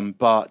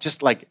 But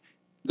just let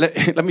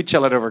me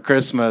chill it over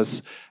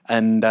Christmas,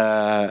 and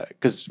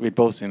because we'd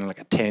both been in a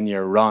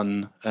 10-year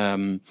run,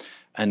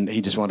 and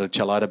he just wanted to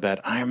chill out a bit.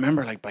 I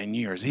remember by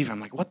New Year's Eve, I'm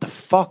like, what the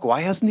fuck?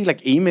 Why hasn't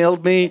he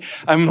emailed me?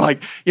 I'm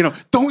like,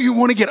 don't you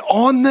want to get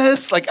on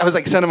this? I was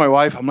sending my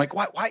wife, I'm like,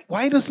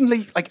 why doesn't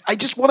he, I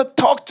just want to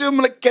talk to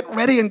him, get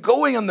ready and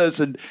going on this.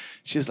 And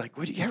she's like,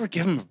 would you ever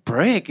give him a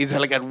break? He's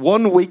had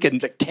 1 week in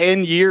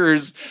 10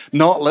 years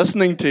not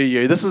listening to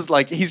you. This is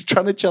he's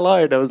trying to chill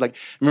out. I was I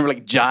remember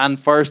Jan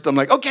 1st, I'm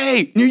like,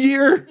 okay, new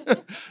year,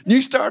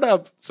 new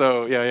startup.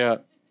 So yeah.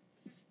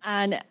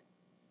 And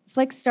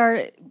Flick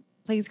started,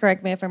 please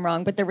correct me if I'm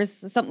wrong, but there was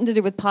something to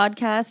do with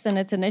podcasts and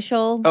its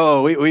initial.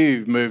 Oh,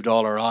 we moved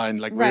all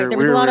around. Right, there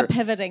was a lot of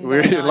pivoting.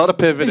 A lot of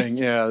pivoting.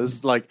 Yeah,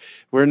 this is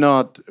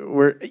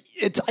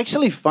It's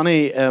actually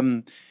funny.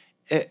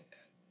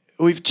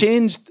 We've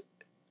changed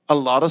a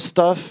lot of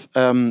stuff,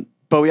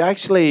 but we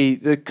actually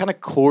the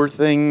core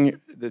thing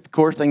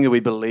that we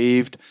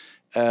believed,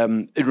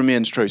 it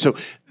remains true. So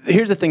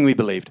here's the thing we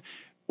believed.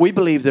 we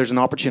believe there's an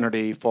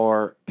opportunity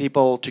for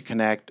people to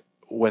connect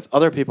with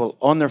other people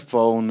on their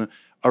phone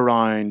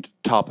around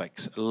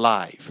topics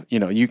live. You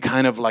know, you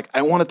kind of like,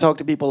 I want to talk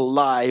to people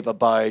live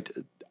about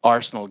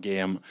Arsenal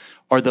game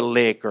or the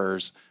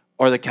Lakers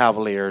or the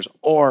Cavaliers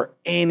or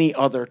any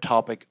other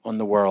topic on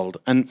the world.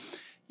 And,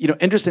 you know,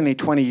 interestingly,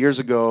 20 years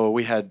ago,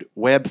 we had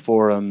web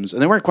forums,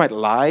 and they weren't quite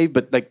live,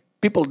 but like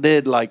people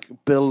did like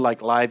build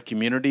like live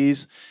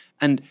communities,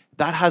 and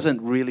that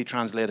hasn't really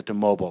translated to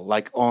mobile.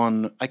 Like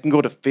I can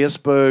go to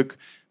Facebook,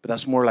 but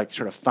that's more like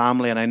sort of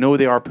family, and I know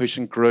they are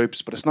pushing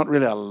groups, but it's not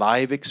really a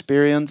live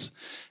experience.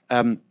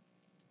 And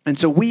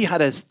so we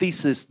had a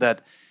thesis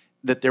that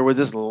there was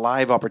this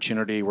live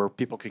opportunity where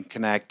people can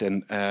connect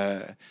and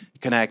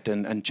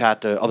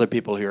chat to other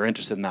people who are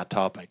interested in that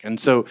topic. And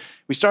so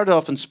we started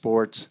off in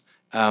sports.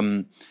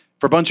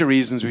 For a bunch of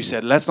reasons, we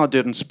said, let's not do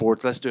it in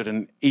sports, let's do it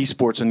in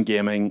esports and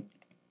gaming.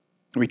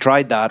 We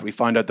tried that. We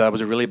found out that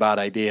was a really bad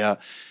idea.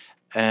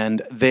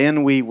 And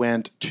then we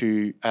went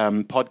to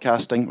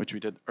podcasting, which we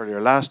did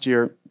earlier last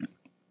year.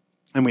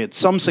 And we had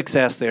some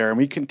success there. And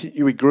we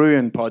grew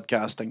in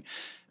podcasting.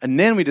 And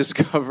then we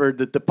discovered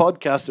that the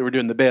podcasts that were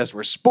doing the best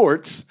were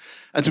sports.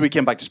 And so we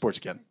came back to sports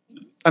again.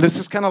 And it's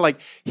just kind of like,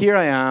 here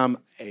I am,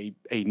 a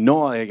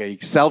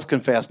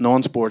self-confessed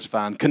non-sports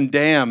fan,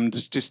 condemned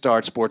to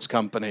start sports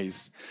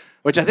companies,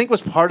 which I think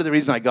was part of the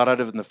reason I got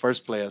out of it in the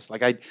first place.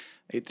 Like I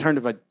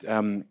turned to my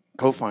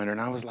co-founder and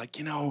I was like,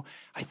 you know,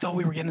 I thought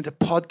we were getting into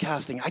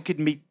podcasting. I could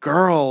meet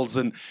girls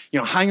and, you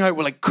know, hang out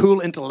with like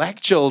cool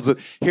intellectuals. And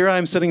here I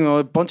am sitting with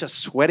a bunch of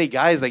sweaty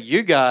guys like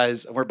you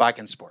guys, and we're back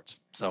in sports.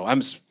 So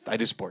I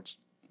do sports.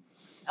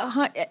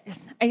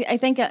 I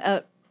think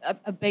a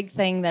big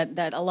thing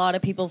that a lot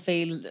of people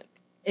feel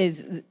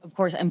is, of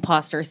course,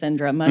 imposter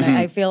syndrome. And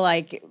I feel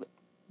like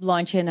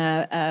launching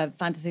a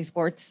fantasy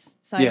sports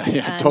site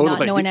and totally.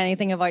 not knowing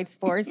anything about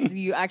sports,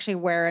 you actually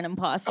wear an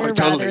imposter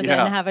totally, rather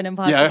than have an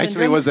imposter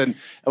syndrome. syndrome.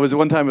 I was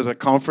one time at a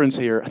conference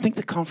here. I think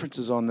the conference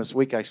is on this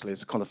week, actually.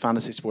 It's called the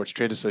Fantasy Sports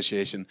Trade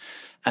Association.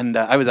 And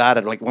I was at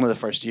it like one of the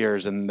first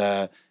years, and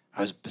I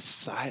was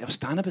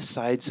standing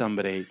beside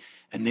somebody,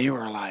 and they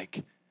were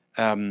like,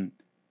 and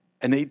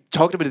they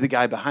talked about the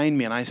guy behind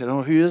me, and I said,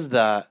 "Oh, who is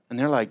that?" And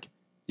they're like,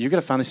 "You got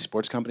a fantasy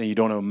sports company, you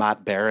don't know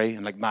Matt Berry?"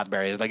 And like Matt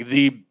Berry is like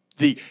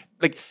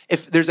like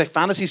if there's a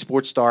fantasy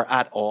sports star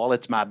at all,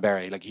 it's Matt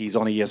Berry. Like he's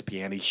on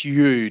ESPN, he's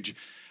huge.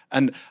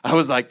 And I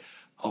was like,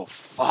 "Oh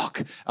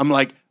fuck!" I'm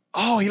like,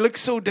 "Oh, he looks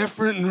so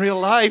different in real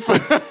life."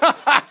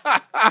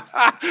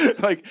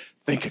 Like,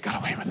 think I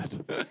got away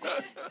with it.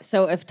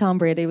 So if Tom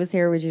Brady was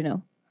here, would you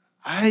know?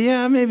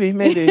 Yeah, maybe.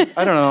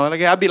 I don't know.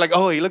 Like I'd be like,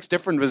 "Oh, he looks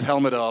different with his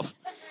helmet off."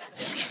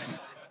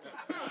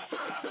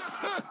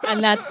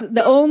 And that's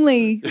the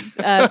only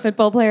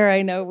football player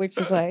I know, which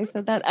is why I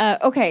said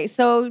that. Okay,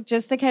 so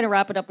just to kind of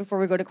wrap it up before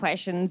we go to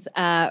questions,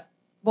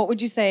 what would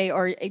you say,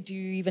 or do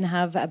you even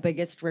have a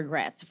biggest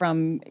regret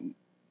from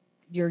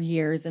your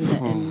years in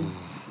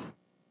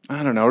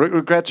I don't know.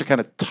 Regrets are kind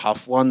of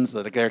tough ones.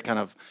 That they're kind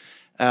of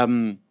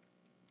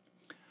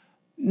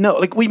no.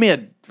 Like we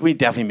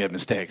definitely made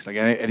mistakes. Like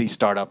any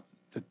startup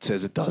that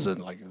says it doesn't,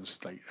 like it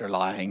was like they're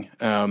lying.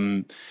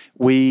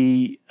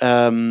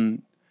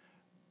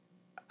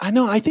 I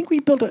know. I think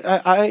we built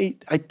I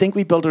think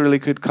we built a really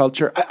good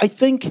culture. I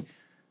think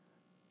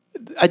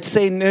I'd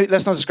say no,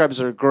 let's not describe it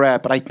as a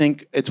regret, but I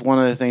think it's one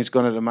of the things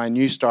going into my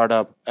new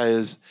startup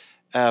is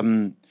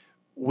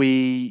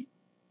we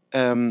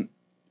kind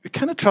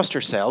of trust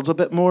ourselves a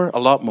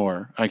lot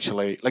more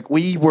actually. Like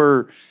we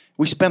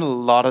spent a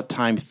lot of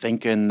time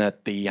thinking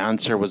that the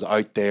answer was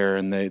out there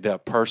and the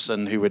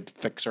person who would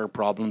fix our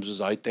problems was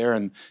out there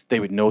and they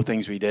would know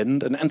things we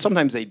didn't, and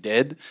sometimes they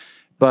did,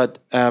 but.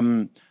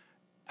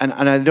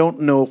 And I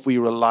don't know if we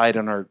relied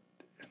on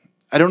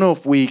I don't know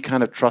if we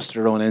kind of trusted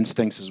our own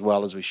instincts as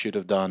well as we should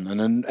have done.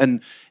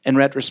 And in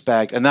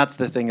retrospect, and that's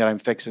the thing that I'm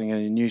fixing in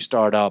a new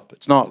startup.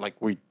 It's not like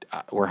we're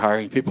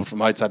hiring people from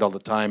outside all the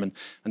time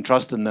and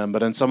trusting them,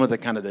 but in some of the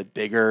kind of the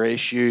bigger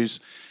issues,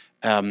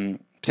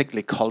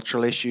 particularly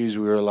cultural issues,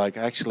 we were like,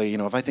 actually, you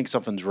know, if I think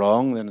something's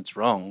wrong, then it's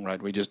wrong,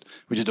 right? We just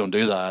don't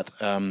do that.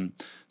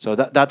 So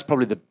that's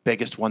probably the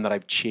biggest one that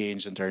I've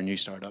changed into our new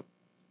startup.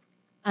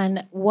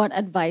 And what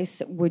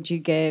advice would you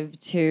give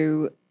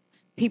to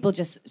people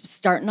just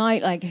starting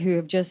out, like who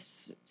have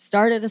just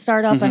started a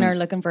startup and are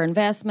looking for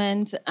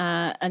investment?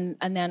 And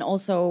then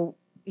also,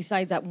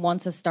 besides that,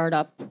 once a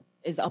startup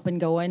is up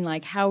and going,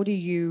 like how do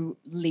you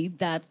lead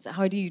that?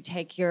 How do you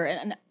take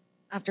and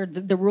after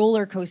the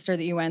roller coaster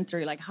that you went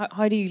through, like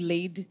how do you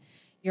lead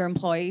your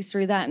employees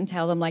through that and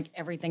tell them like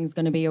everything's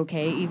going to be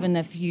okay, even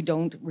if you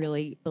don't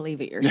really believe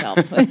it yourself?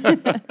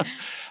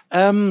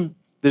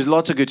 There's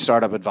lots of good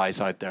startup advice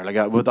out there,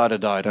 like without a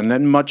doubt, and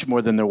then much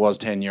more than there was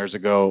 10 years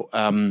ago.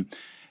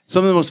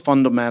 Some of the most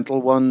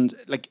fundamental ones,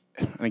 like,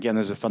 and again,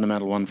 there's a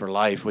fundamental one for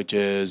life, which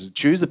is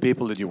choose the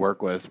people that you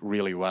work with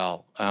really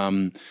well.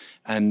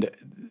 And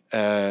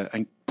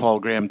Paul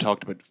Graham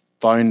talked about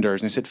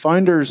founders, and he said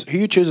who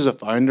you choose as a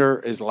founder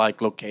is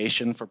like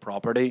location for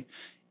property.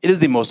 It is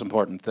the most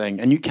important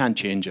thing, and you can't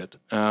change it.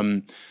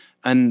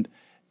 And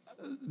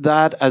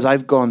that, as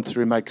I've gone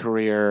through my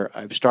career,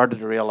 I've started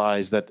to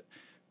realize that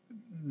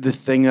the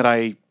thing that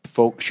I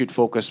should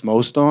focus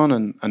most on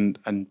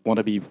and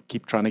want to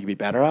keep trying to be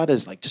better at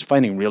is like just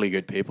finding really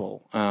good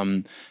people,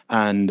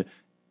 and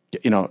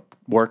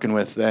working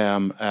with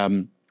them.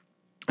 And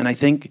I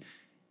think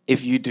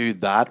if you do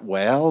that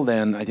well,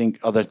 then I think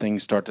other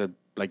things start to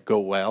like go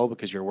well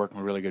because you're working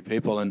with really good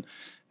people. And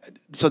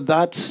so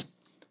that's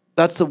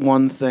the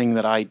one thing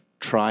that I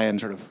try and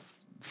sort of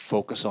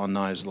focus on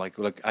now is like,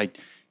 look, I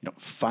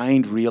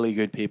find really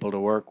good people to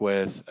work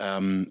with,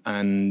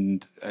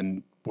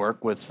 and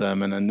work with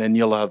them, and then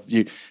you'll have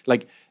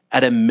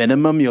at a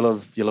minimum you'll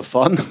have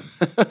fun,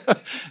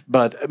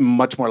 but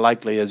much more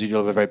likely as you'll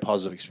have a very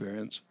positive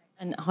experience.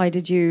 And how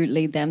did you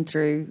lead them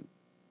through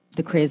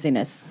the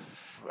craziness?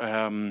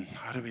 How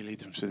do we lead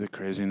them through the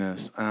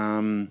craziness?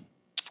 I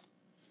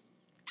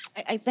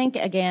think,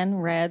 again,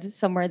 read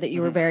somewhere that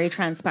you were very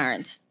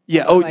transparent.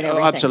 Yeah,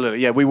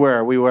 absolutely. Yeah, we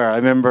were. I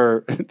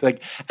remember,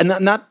 and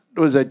that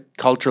was a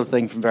cultural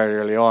thing from very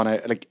early on.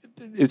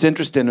 It's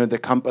interesting with the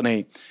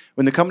company,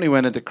 when the company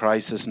went into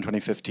crisis in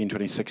 2015,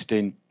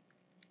 2016,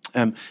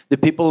 the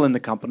people in the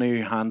company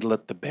who handled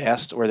it the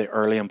best were the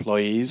early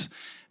employees.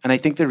 And I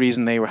think the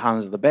reason they were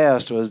handled the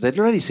best was they'd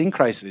already seen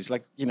crises.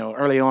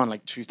 Early on,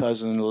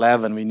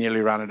 2011, we nearly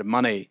ran out of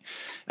money.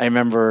 I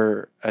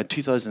remember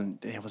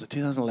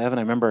 2011?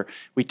 I remember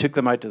we took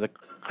them out to the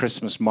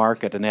Christmas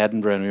market in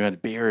Edinburgh and we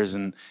had beers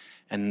and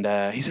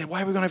he said,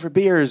 "Why are we going out for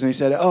beers?" And he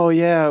said, "Oh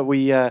yeah,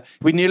 we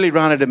nearly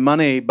ran out of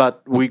money,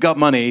 but we got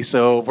money,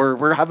 so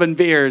we're having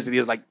beers." And he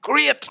was like,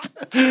 "Great!"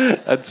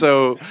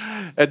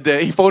 and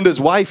he phoned his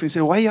wife and he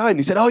said, "Why are you out?" And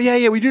he said, "Oh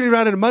yeah, we nearly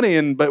ran out of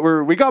money, but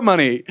we got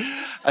money."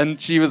 And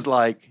she was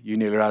like, "You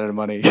nearly ran out of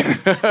money."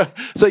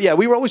 So yeah,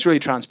 we were always really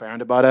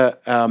transparent about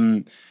it,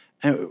 and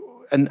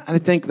I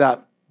think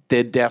that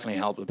did definitely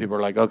help. That people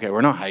were like, "Okay,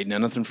 we're not hiding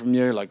anything from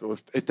you. Like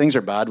if things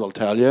are bad, we'll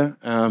tell you."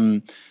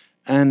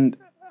 And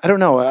I don't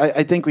know.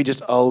 I think we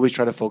just always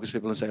try to focus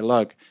people and say,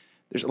 look,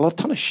 there's a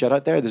ton of shit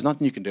out there. There's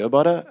nothing you can do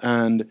about it.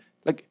 And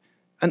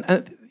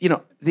at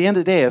the end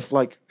of the day, if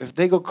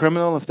they go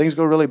criminal, if things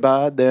go really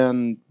bad,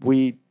 then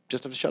we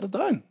just have to shut it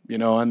down,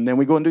 and then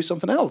we go and do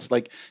something else.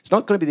 It's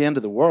not going to be the end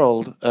of the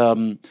world.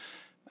 And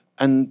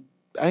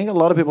I think a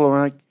lot of people are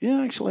like, yeah,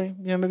 actually,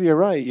 yeah, maybe you're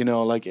right,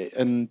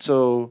 and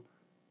so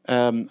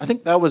I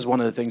think that was one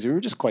of the things we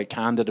were just quite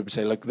candid to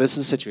say, look, this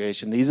is the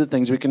situation. These are the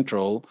things we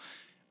control.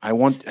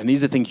 And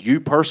these are the things you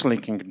personally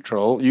can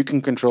control. You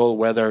can control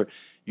whether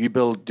you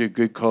do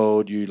good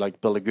code, you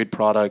build a good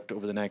product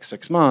over the next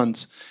 6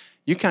 months.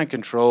 You can't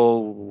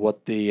control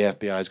what the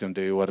FBI is going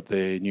to do, what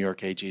the New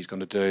York AG is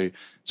going to do.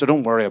 So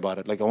don't worry about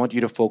it. I want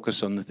you to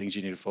focus on the things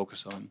you need to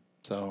focus on.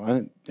 So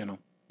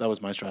that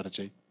was my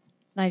strategy.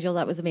 Nigel,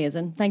 that was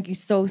amazing. Thank you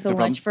so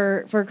much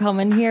for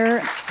coming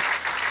here.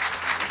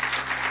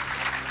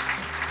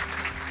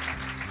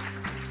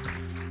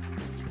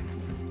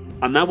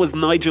 And that was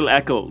Nigel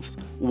Eccles.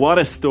 What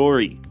a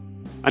story.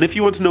 And if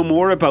you want to know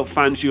more about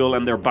FanDuel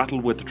and their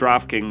battle with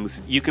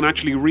DraftKings, you can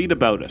actually read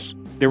about it.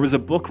 There was a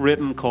book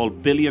written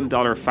called $1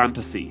 Billion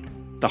Fantasy,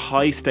 the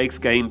high-stakes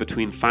game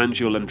between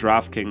FanDuel and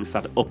DraftKings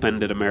that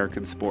upended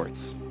American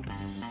sports.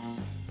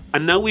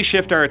 And now we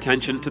shift our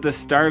attention to the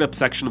startup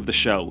section of the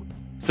show,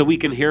 so we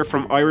can hear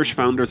from Irish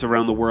founders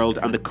around the world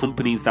and the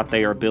companies that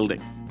they are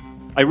building.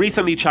 I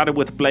recently chatted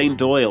with Blaine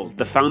Doyle,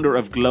 the founder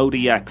of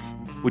GlowDX,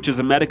 which is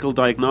a medical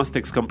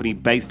diagnostics company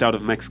based out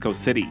of Mexico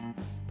City.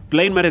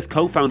 Blaine met his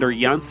co-founder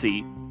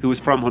Yancy, who was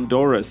from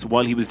Honduras,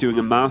 while he was doing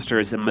a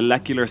master's in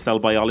molecular cell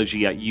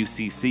biology at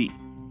UCC.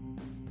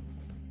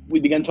 We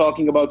began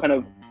talking about kind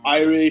of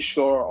Irish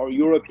or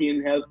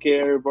European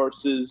healthcare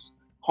versus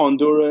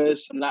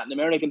Honduras and Latin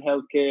American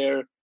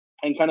healthcare,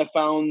 and kind of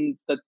found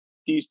that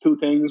these two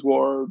things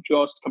were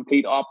just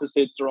complete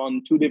opposites or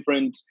on two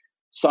different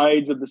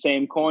sides of the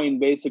same coin,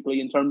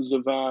 basically, in terms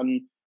of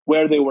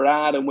where they were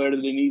at and where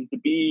they needed to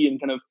be and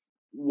kind of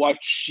what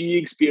she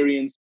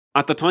experienced.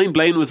 At the time,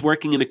 Blaine was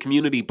working in a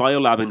community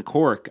biolab in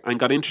Cork and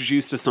got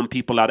introduced to some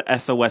people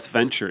at SOS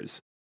Ventures,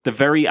 the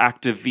very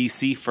active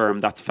VC firm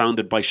that's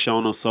founded by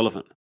Sean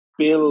O'Sullivan.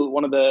 Bill,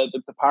 one of the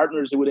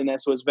partners within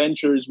SOS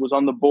Ventures, was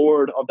on the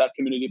board of that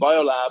community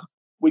biolab.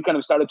 We kind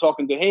of started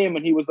talking to him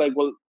and he was like,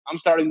 well, I'm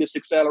starting this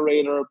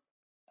accelerator,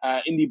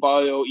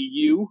 IndieBio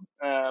EU,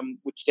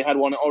 which they had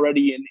one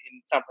already in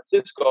San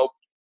Francisco.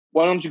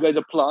 Why don't you guys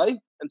apply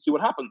and see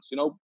what happens,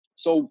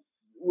 So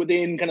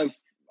within kind of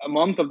a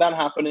month of that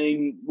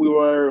happening, we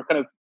were kind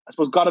of, I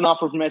suppose, got an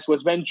offer from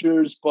SOS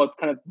Ventures, but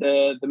kind of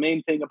the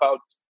main thing about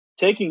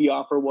taking the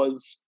offer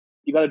was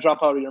you got to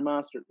drop out of your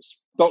master's.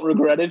 Don't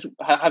regret it.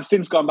 Have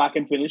since gone back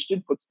and finished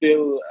it, but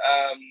still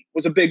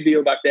was a big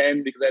deal back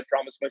then because I had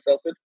promised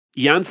myself it.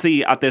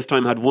 Yancy at this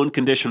time had one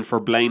condition for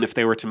Blaine if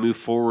they were to move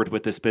forward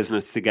with this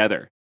business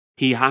together.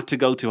 He had to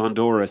go to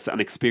Honduras and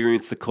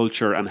experience the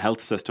culture and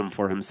health system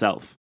for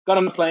himself. Got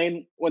on a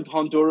plane, went to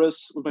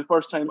Honduras. It was my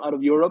first time out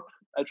of Europe.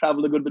 I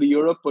traveled a good bit of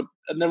Europe, but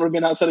I'd never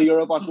been outside of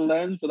Europe until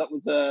then. So that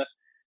was a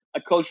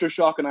culture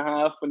shock and a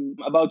half. And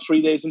about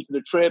 3 days into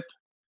the trip,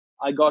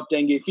 I got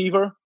dengue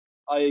fever.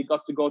 I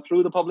got to go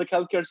through the public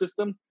healthcare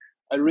system.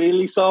 I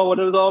really saw what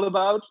it was all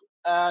about.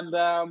 And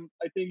I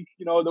think,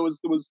 there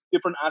was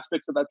different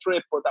aspects of that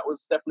trip, but that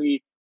was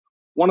definitely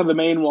one of the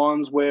main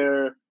ones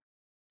where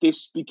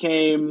this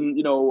became,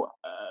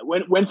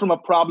 went from a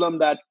problem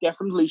that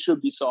definitely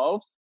should be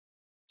solved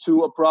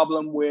to a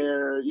problem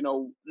where,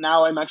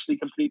 now I'm actually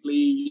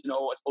completely,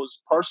 I suppose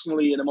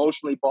personally and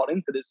emotionally bought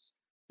into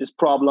this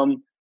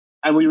problem,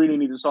 and we really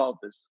need to solve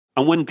this.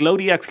 And when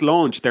GlowDX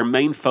launched, their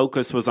main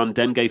focus was on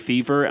dengue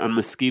fever and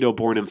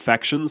mosquito-borne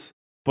infections,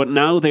 but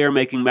now they are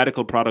making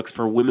medical products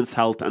for women's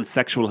health and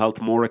sexual health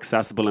more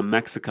accessible in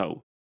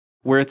Mexico,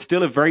 where it's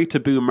still a very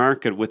taboo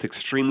market with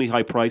extremely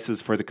high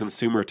prices for the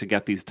consumer to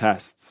get these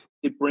tests.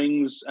 It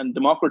brings and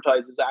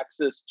democratizes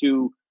access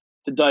to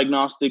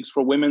diagnostics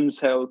for women's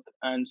health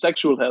and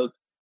sexual health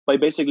by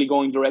basically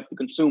going direct to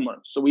consumer.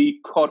 So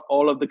we cut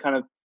all of the kind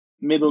of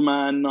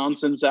middleman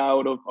nonsense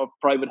out of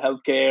private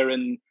healthcare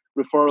and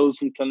referrals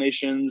from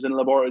clinicians and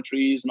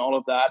laboratories and all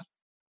of that.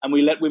 And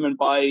we let women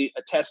buy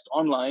a test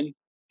online.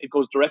 It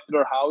goes direct to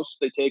their house.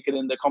 They take it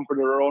in the comfort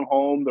of their own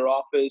home, their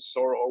office,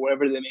 or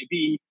wherever they may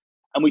be.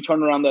 And we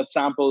turn around that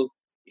sample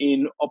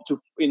in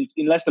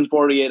less than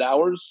 48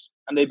 hours,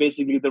 and they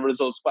basically get the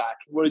results back.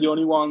 We're the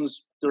only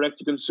ones direct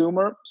to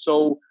consumer.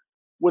 So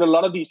with a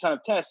lot of these kind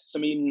of tests, I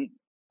mean,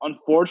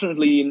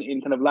 unfortunately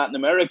in kind of Latin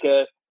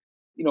America,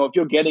 if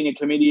you're getting a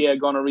chlamydia,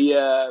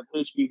 gonorrhea,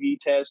 HPV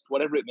test,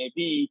 whatever it may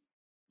be,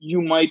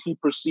 you might be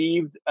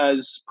perceived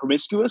as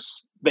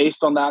promiscuous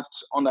based on that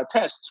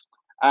test.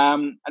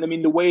 And I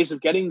mean, the ways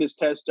of getting this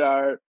test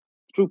are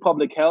through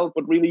public health,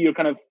 but really you're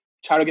kind of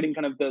targeting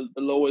kind of the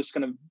lowest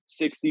kind of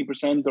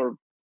 60% or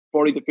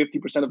 40 to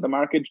 50% of the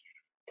market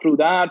through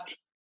that.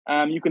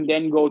 You can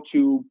then go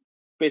to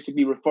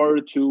basically refer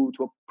to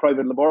a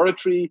private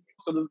laboratory.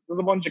 So there's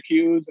a bunch of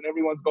queues and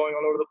everyone's going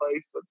all over the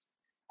place.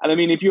 And I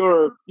mean, if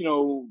you're,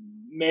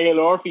 male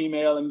or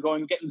female and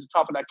getting to the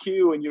top of that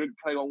queue and you're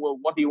kind of going, well,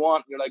 what do you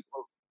want? You're like,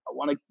 well, I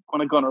want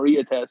a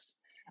gonorrhea test.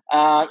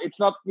 It's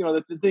not,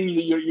 the thing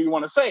that you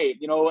want to say,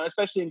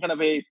 especially in kind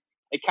of a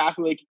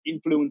Catholic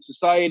influenced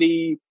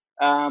society,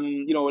 a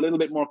little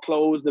bit more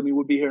closed than we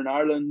would be here in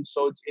Ireland.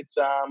 So it's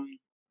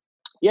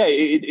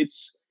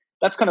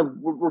that's kind of,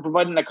 we're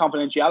providing that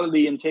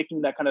confidentiality and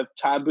taking that kind of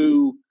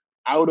taboo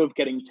out of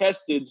getting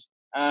tested.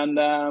 And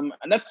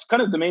that's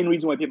kind of the main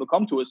reason why people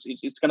come to us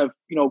is kind of,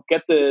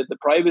 get the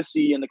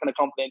privacy and the kind of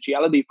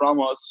confidentiality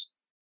from us.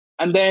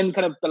 And then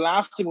kind of the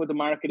last thing with the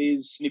market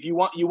is if you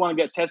want to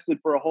get tested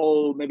for a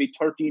whole, maybe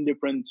 13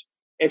 different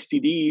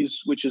STDs,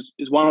 which is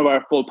one of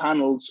our full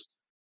panels,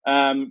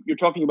 you're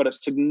talking about a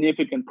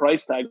significant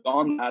price tag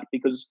on that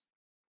because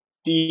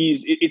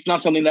it's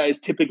not something that is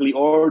typically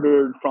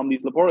ordered from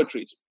these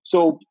laboratories.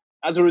 So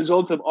as a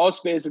result of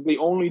us basically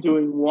only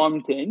doing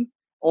one thing,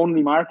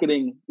 only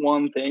marketing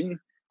one thing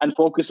and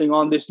focusing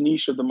on this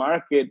niche of the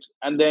market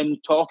and then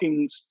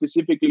talking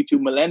specifically to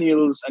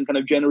millennials and kind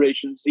of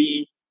Generation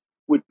Z,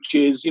 which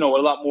is, a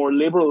lot more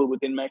liberal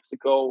within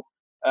Mexico,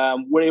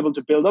 we're able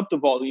to build up the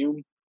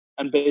volume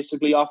and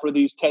basically offer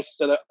these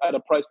tests at a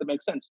price that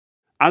makes sense.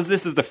 As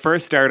this is the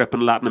first startup in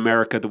Latin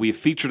America that we've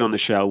featured on the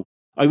show,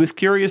 I was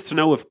curious to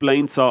know if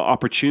Blaine saw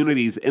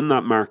opportunities in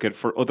that market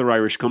for other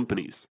Irish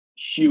companies.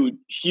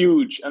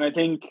 Huge. And I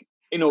think,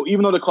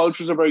 even though the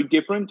cultures are very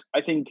different,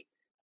 I think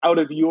out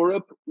of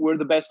Europe, we're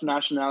the best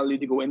nationality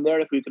to go in there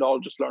if we could all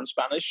just learn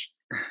Spanish.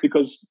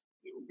 Because,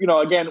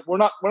 again, we're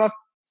not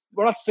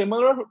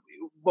similar,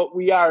 but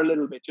we are a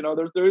little bit.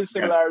 There is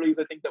similarities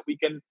I think that we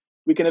can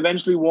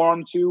eventually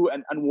warm to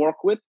and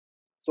work with.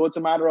 So it's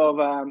a matter of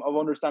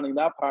understanding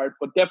that part.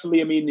 But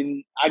definitely, I mean,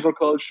 in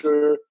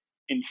agriculture,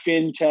 in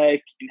fintech,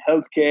 in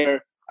healthcare,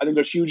 I think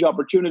there's huge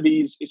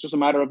opportunities. It's just a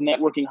matter of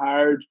networking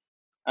hard,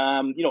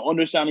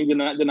 understanding the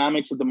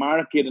dynamics of the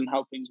market and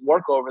how things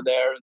work over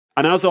there.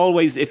 And as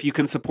always, if you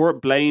can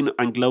support Blaine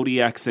and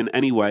GlowDX in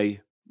any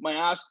way. My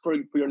ask for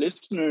your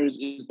listeners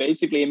is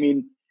basically, I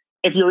mean,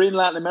 if you're in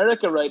Latin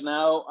America right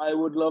now, I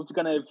would love to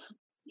kind of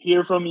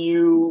hear from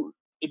you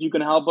if you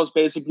can help us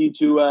basically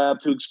to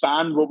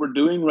expand what we're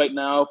doing right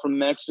now from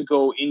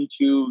Mexico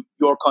into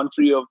your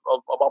country of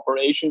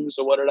operations.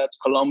 So whether that's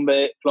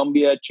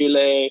Colombia,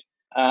 Chile,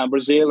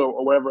 Brazil,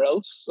 or wherever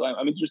else. So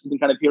I'm interested in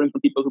kind of hearing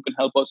from people who can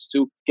help us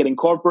to get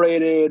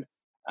incorporated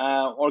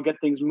or get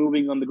things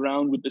moving on the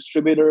ground with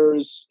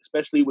distributors,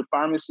 especially with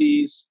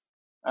pharmacies.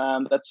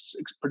 That's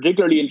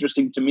particularly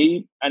interesting to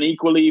me. And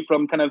equally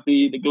from kind of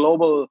the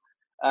global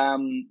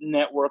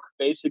network,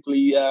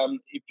 basically,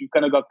 if you've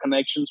kind of got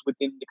connections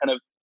within the kind of,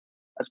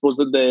 I suppose,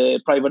 the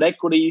private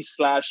equity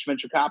 /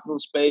 venture capital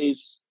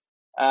space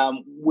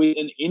with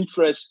an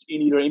interest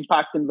in either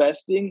impact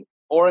investing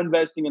or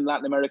investing in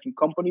Latin American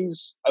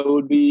companies, I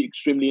would be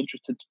extremely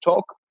interested to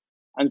talk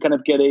and kind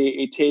of get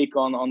a take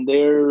on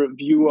their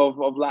view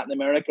of Latin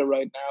America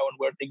right now and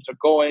where things are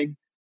going.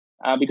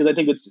 Because I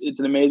think it's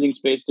an amazing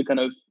space to kind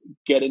of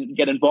get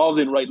involved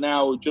in right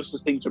now, just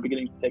as things are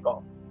beginning to take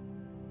off.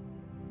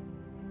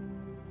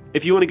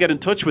 If you want to get in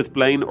touch with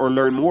Blaine or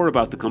learn more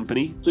about the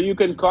company, so you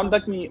can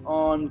contact me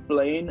on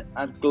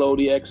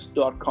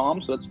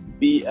blaine@glowdx.com. So that's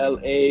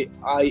BLAINE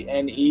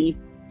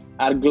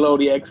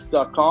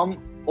 @glowdx.com.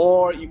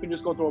 Or you can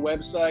just go to our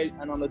website,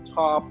 and on the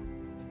top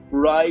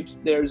right,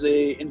 there's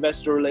a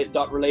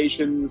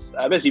investor.relations.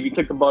 Basically, if you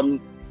click the button,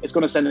 it's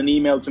going to send an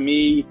email to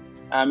me.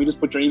 You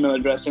just put your email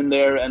address in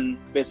there, and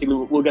basically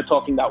we'll get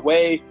talking that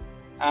way.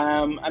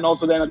 And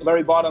also then at the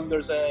very bottom,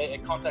 there's a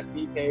contact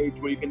me page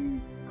where you can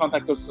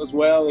contact us as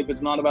well if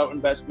it's not about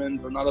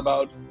investment or not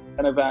about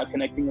kind of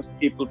connecting us to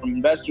people from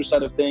investor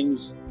side of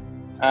things.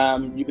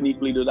 You can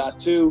equally do that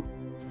too.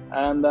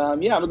 And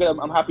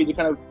I'm happy to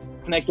kind of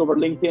connect over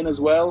LinkedIn as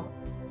well.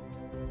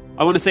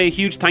 I want to say a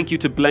huge thank you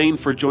to Blaine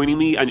for joining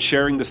me and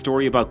sharing the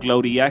story about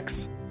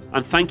GlowDX.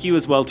 And thank you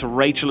as well to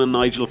Rachel and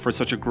Nigel for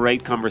such a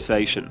great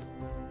conversation.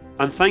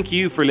 And thank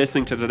you for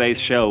listening to today's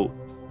show.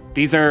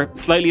 These are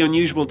slightly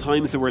unusual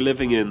times that we're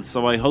living in,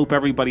 so I hope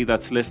everybody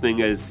that's listening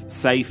is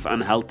safe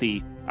and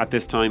healthy at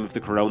this time of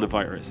the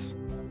coronavirus.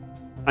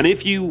 And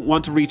if you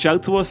want to reach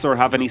out to us or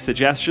have any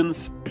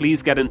suggestions,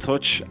 please get in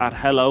touch at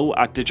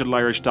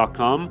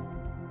hello@digitalirish.com.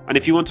 And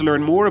if you want to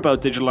learn more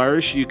about Digital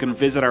Irish, you can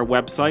visit our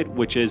website,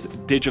 which is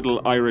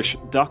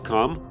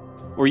digitalirish.com,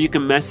 or you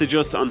can message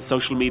us on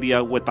social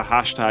media with the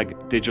hashtag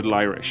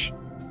DigitalIrish.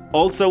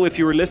 Also, if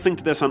you were listening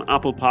to this on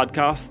Apple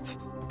Podcasts,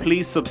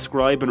 please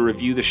subscribe and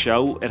review the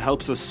show. It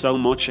helps us so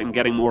much in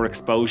getting more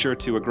exposure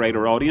to a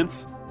greater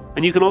audience.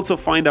 And you can also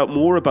find out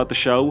more about the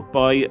show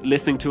by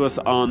listening to us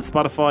on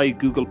Spotify,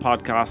 Google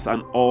Podcasts,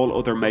 and all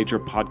other major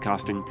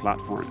podcasting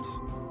platforms.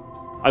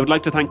 I would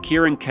like to thank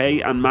Kieran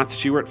Kay and Matt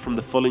Stewart from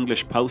the Full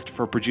English Post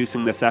for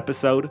producing this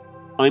episode.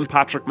 I'm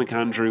Patrick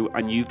McAndrew,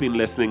 and you've been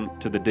listening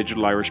to the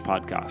Digital Irish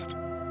Podcast.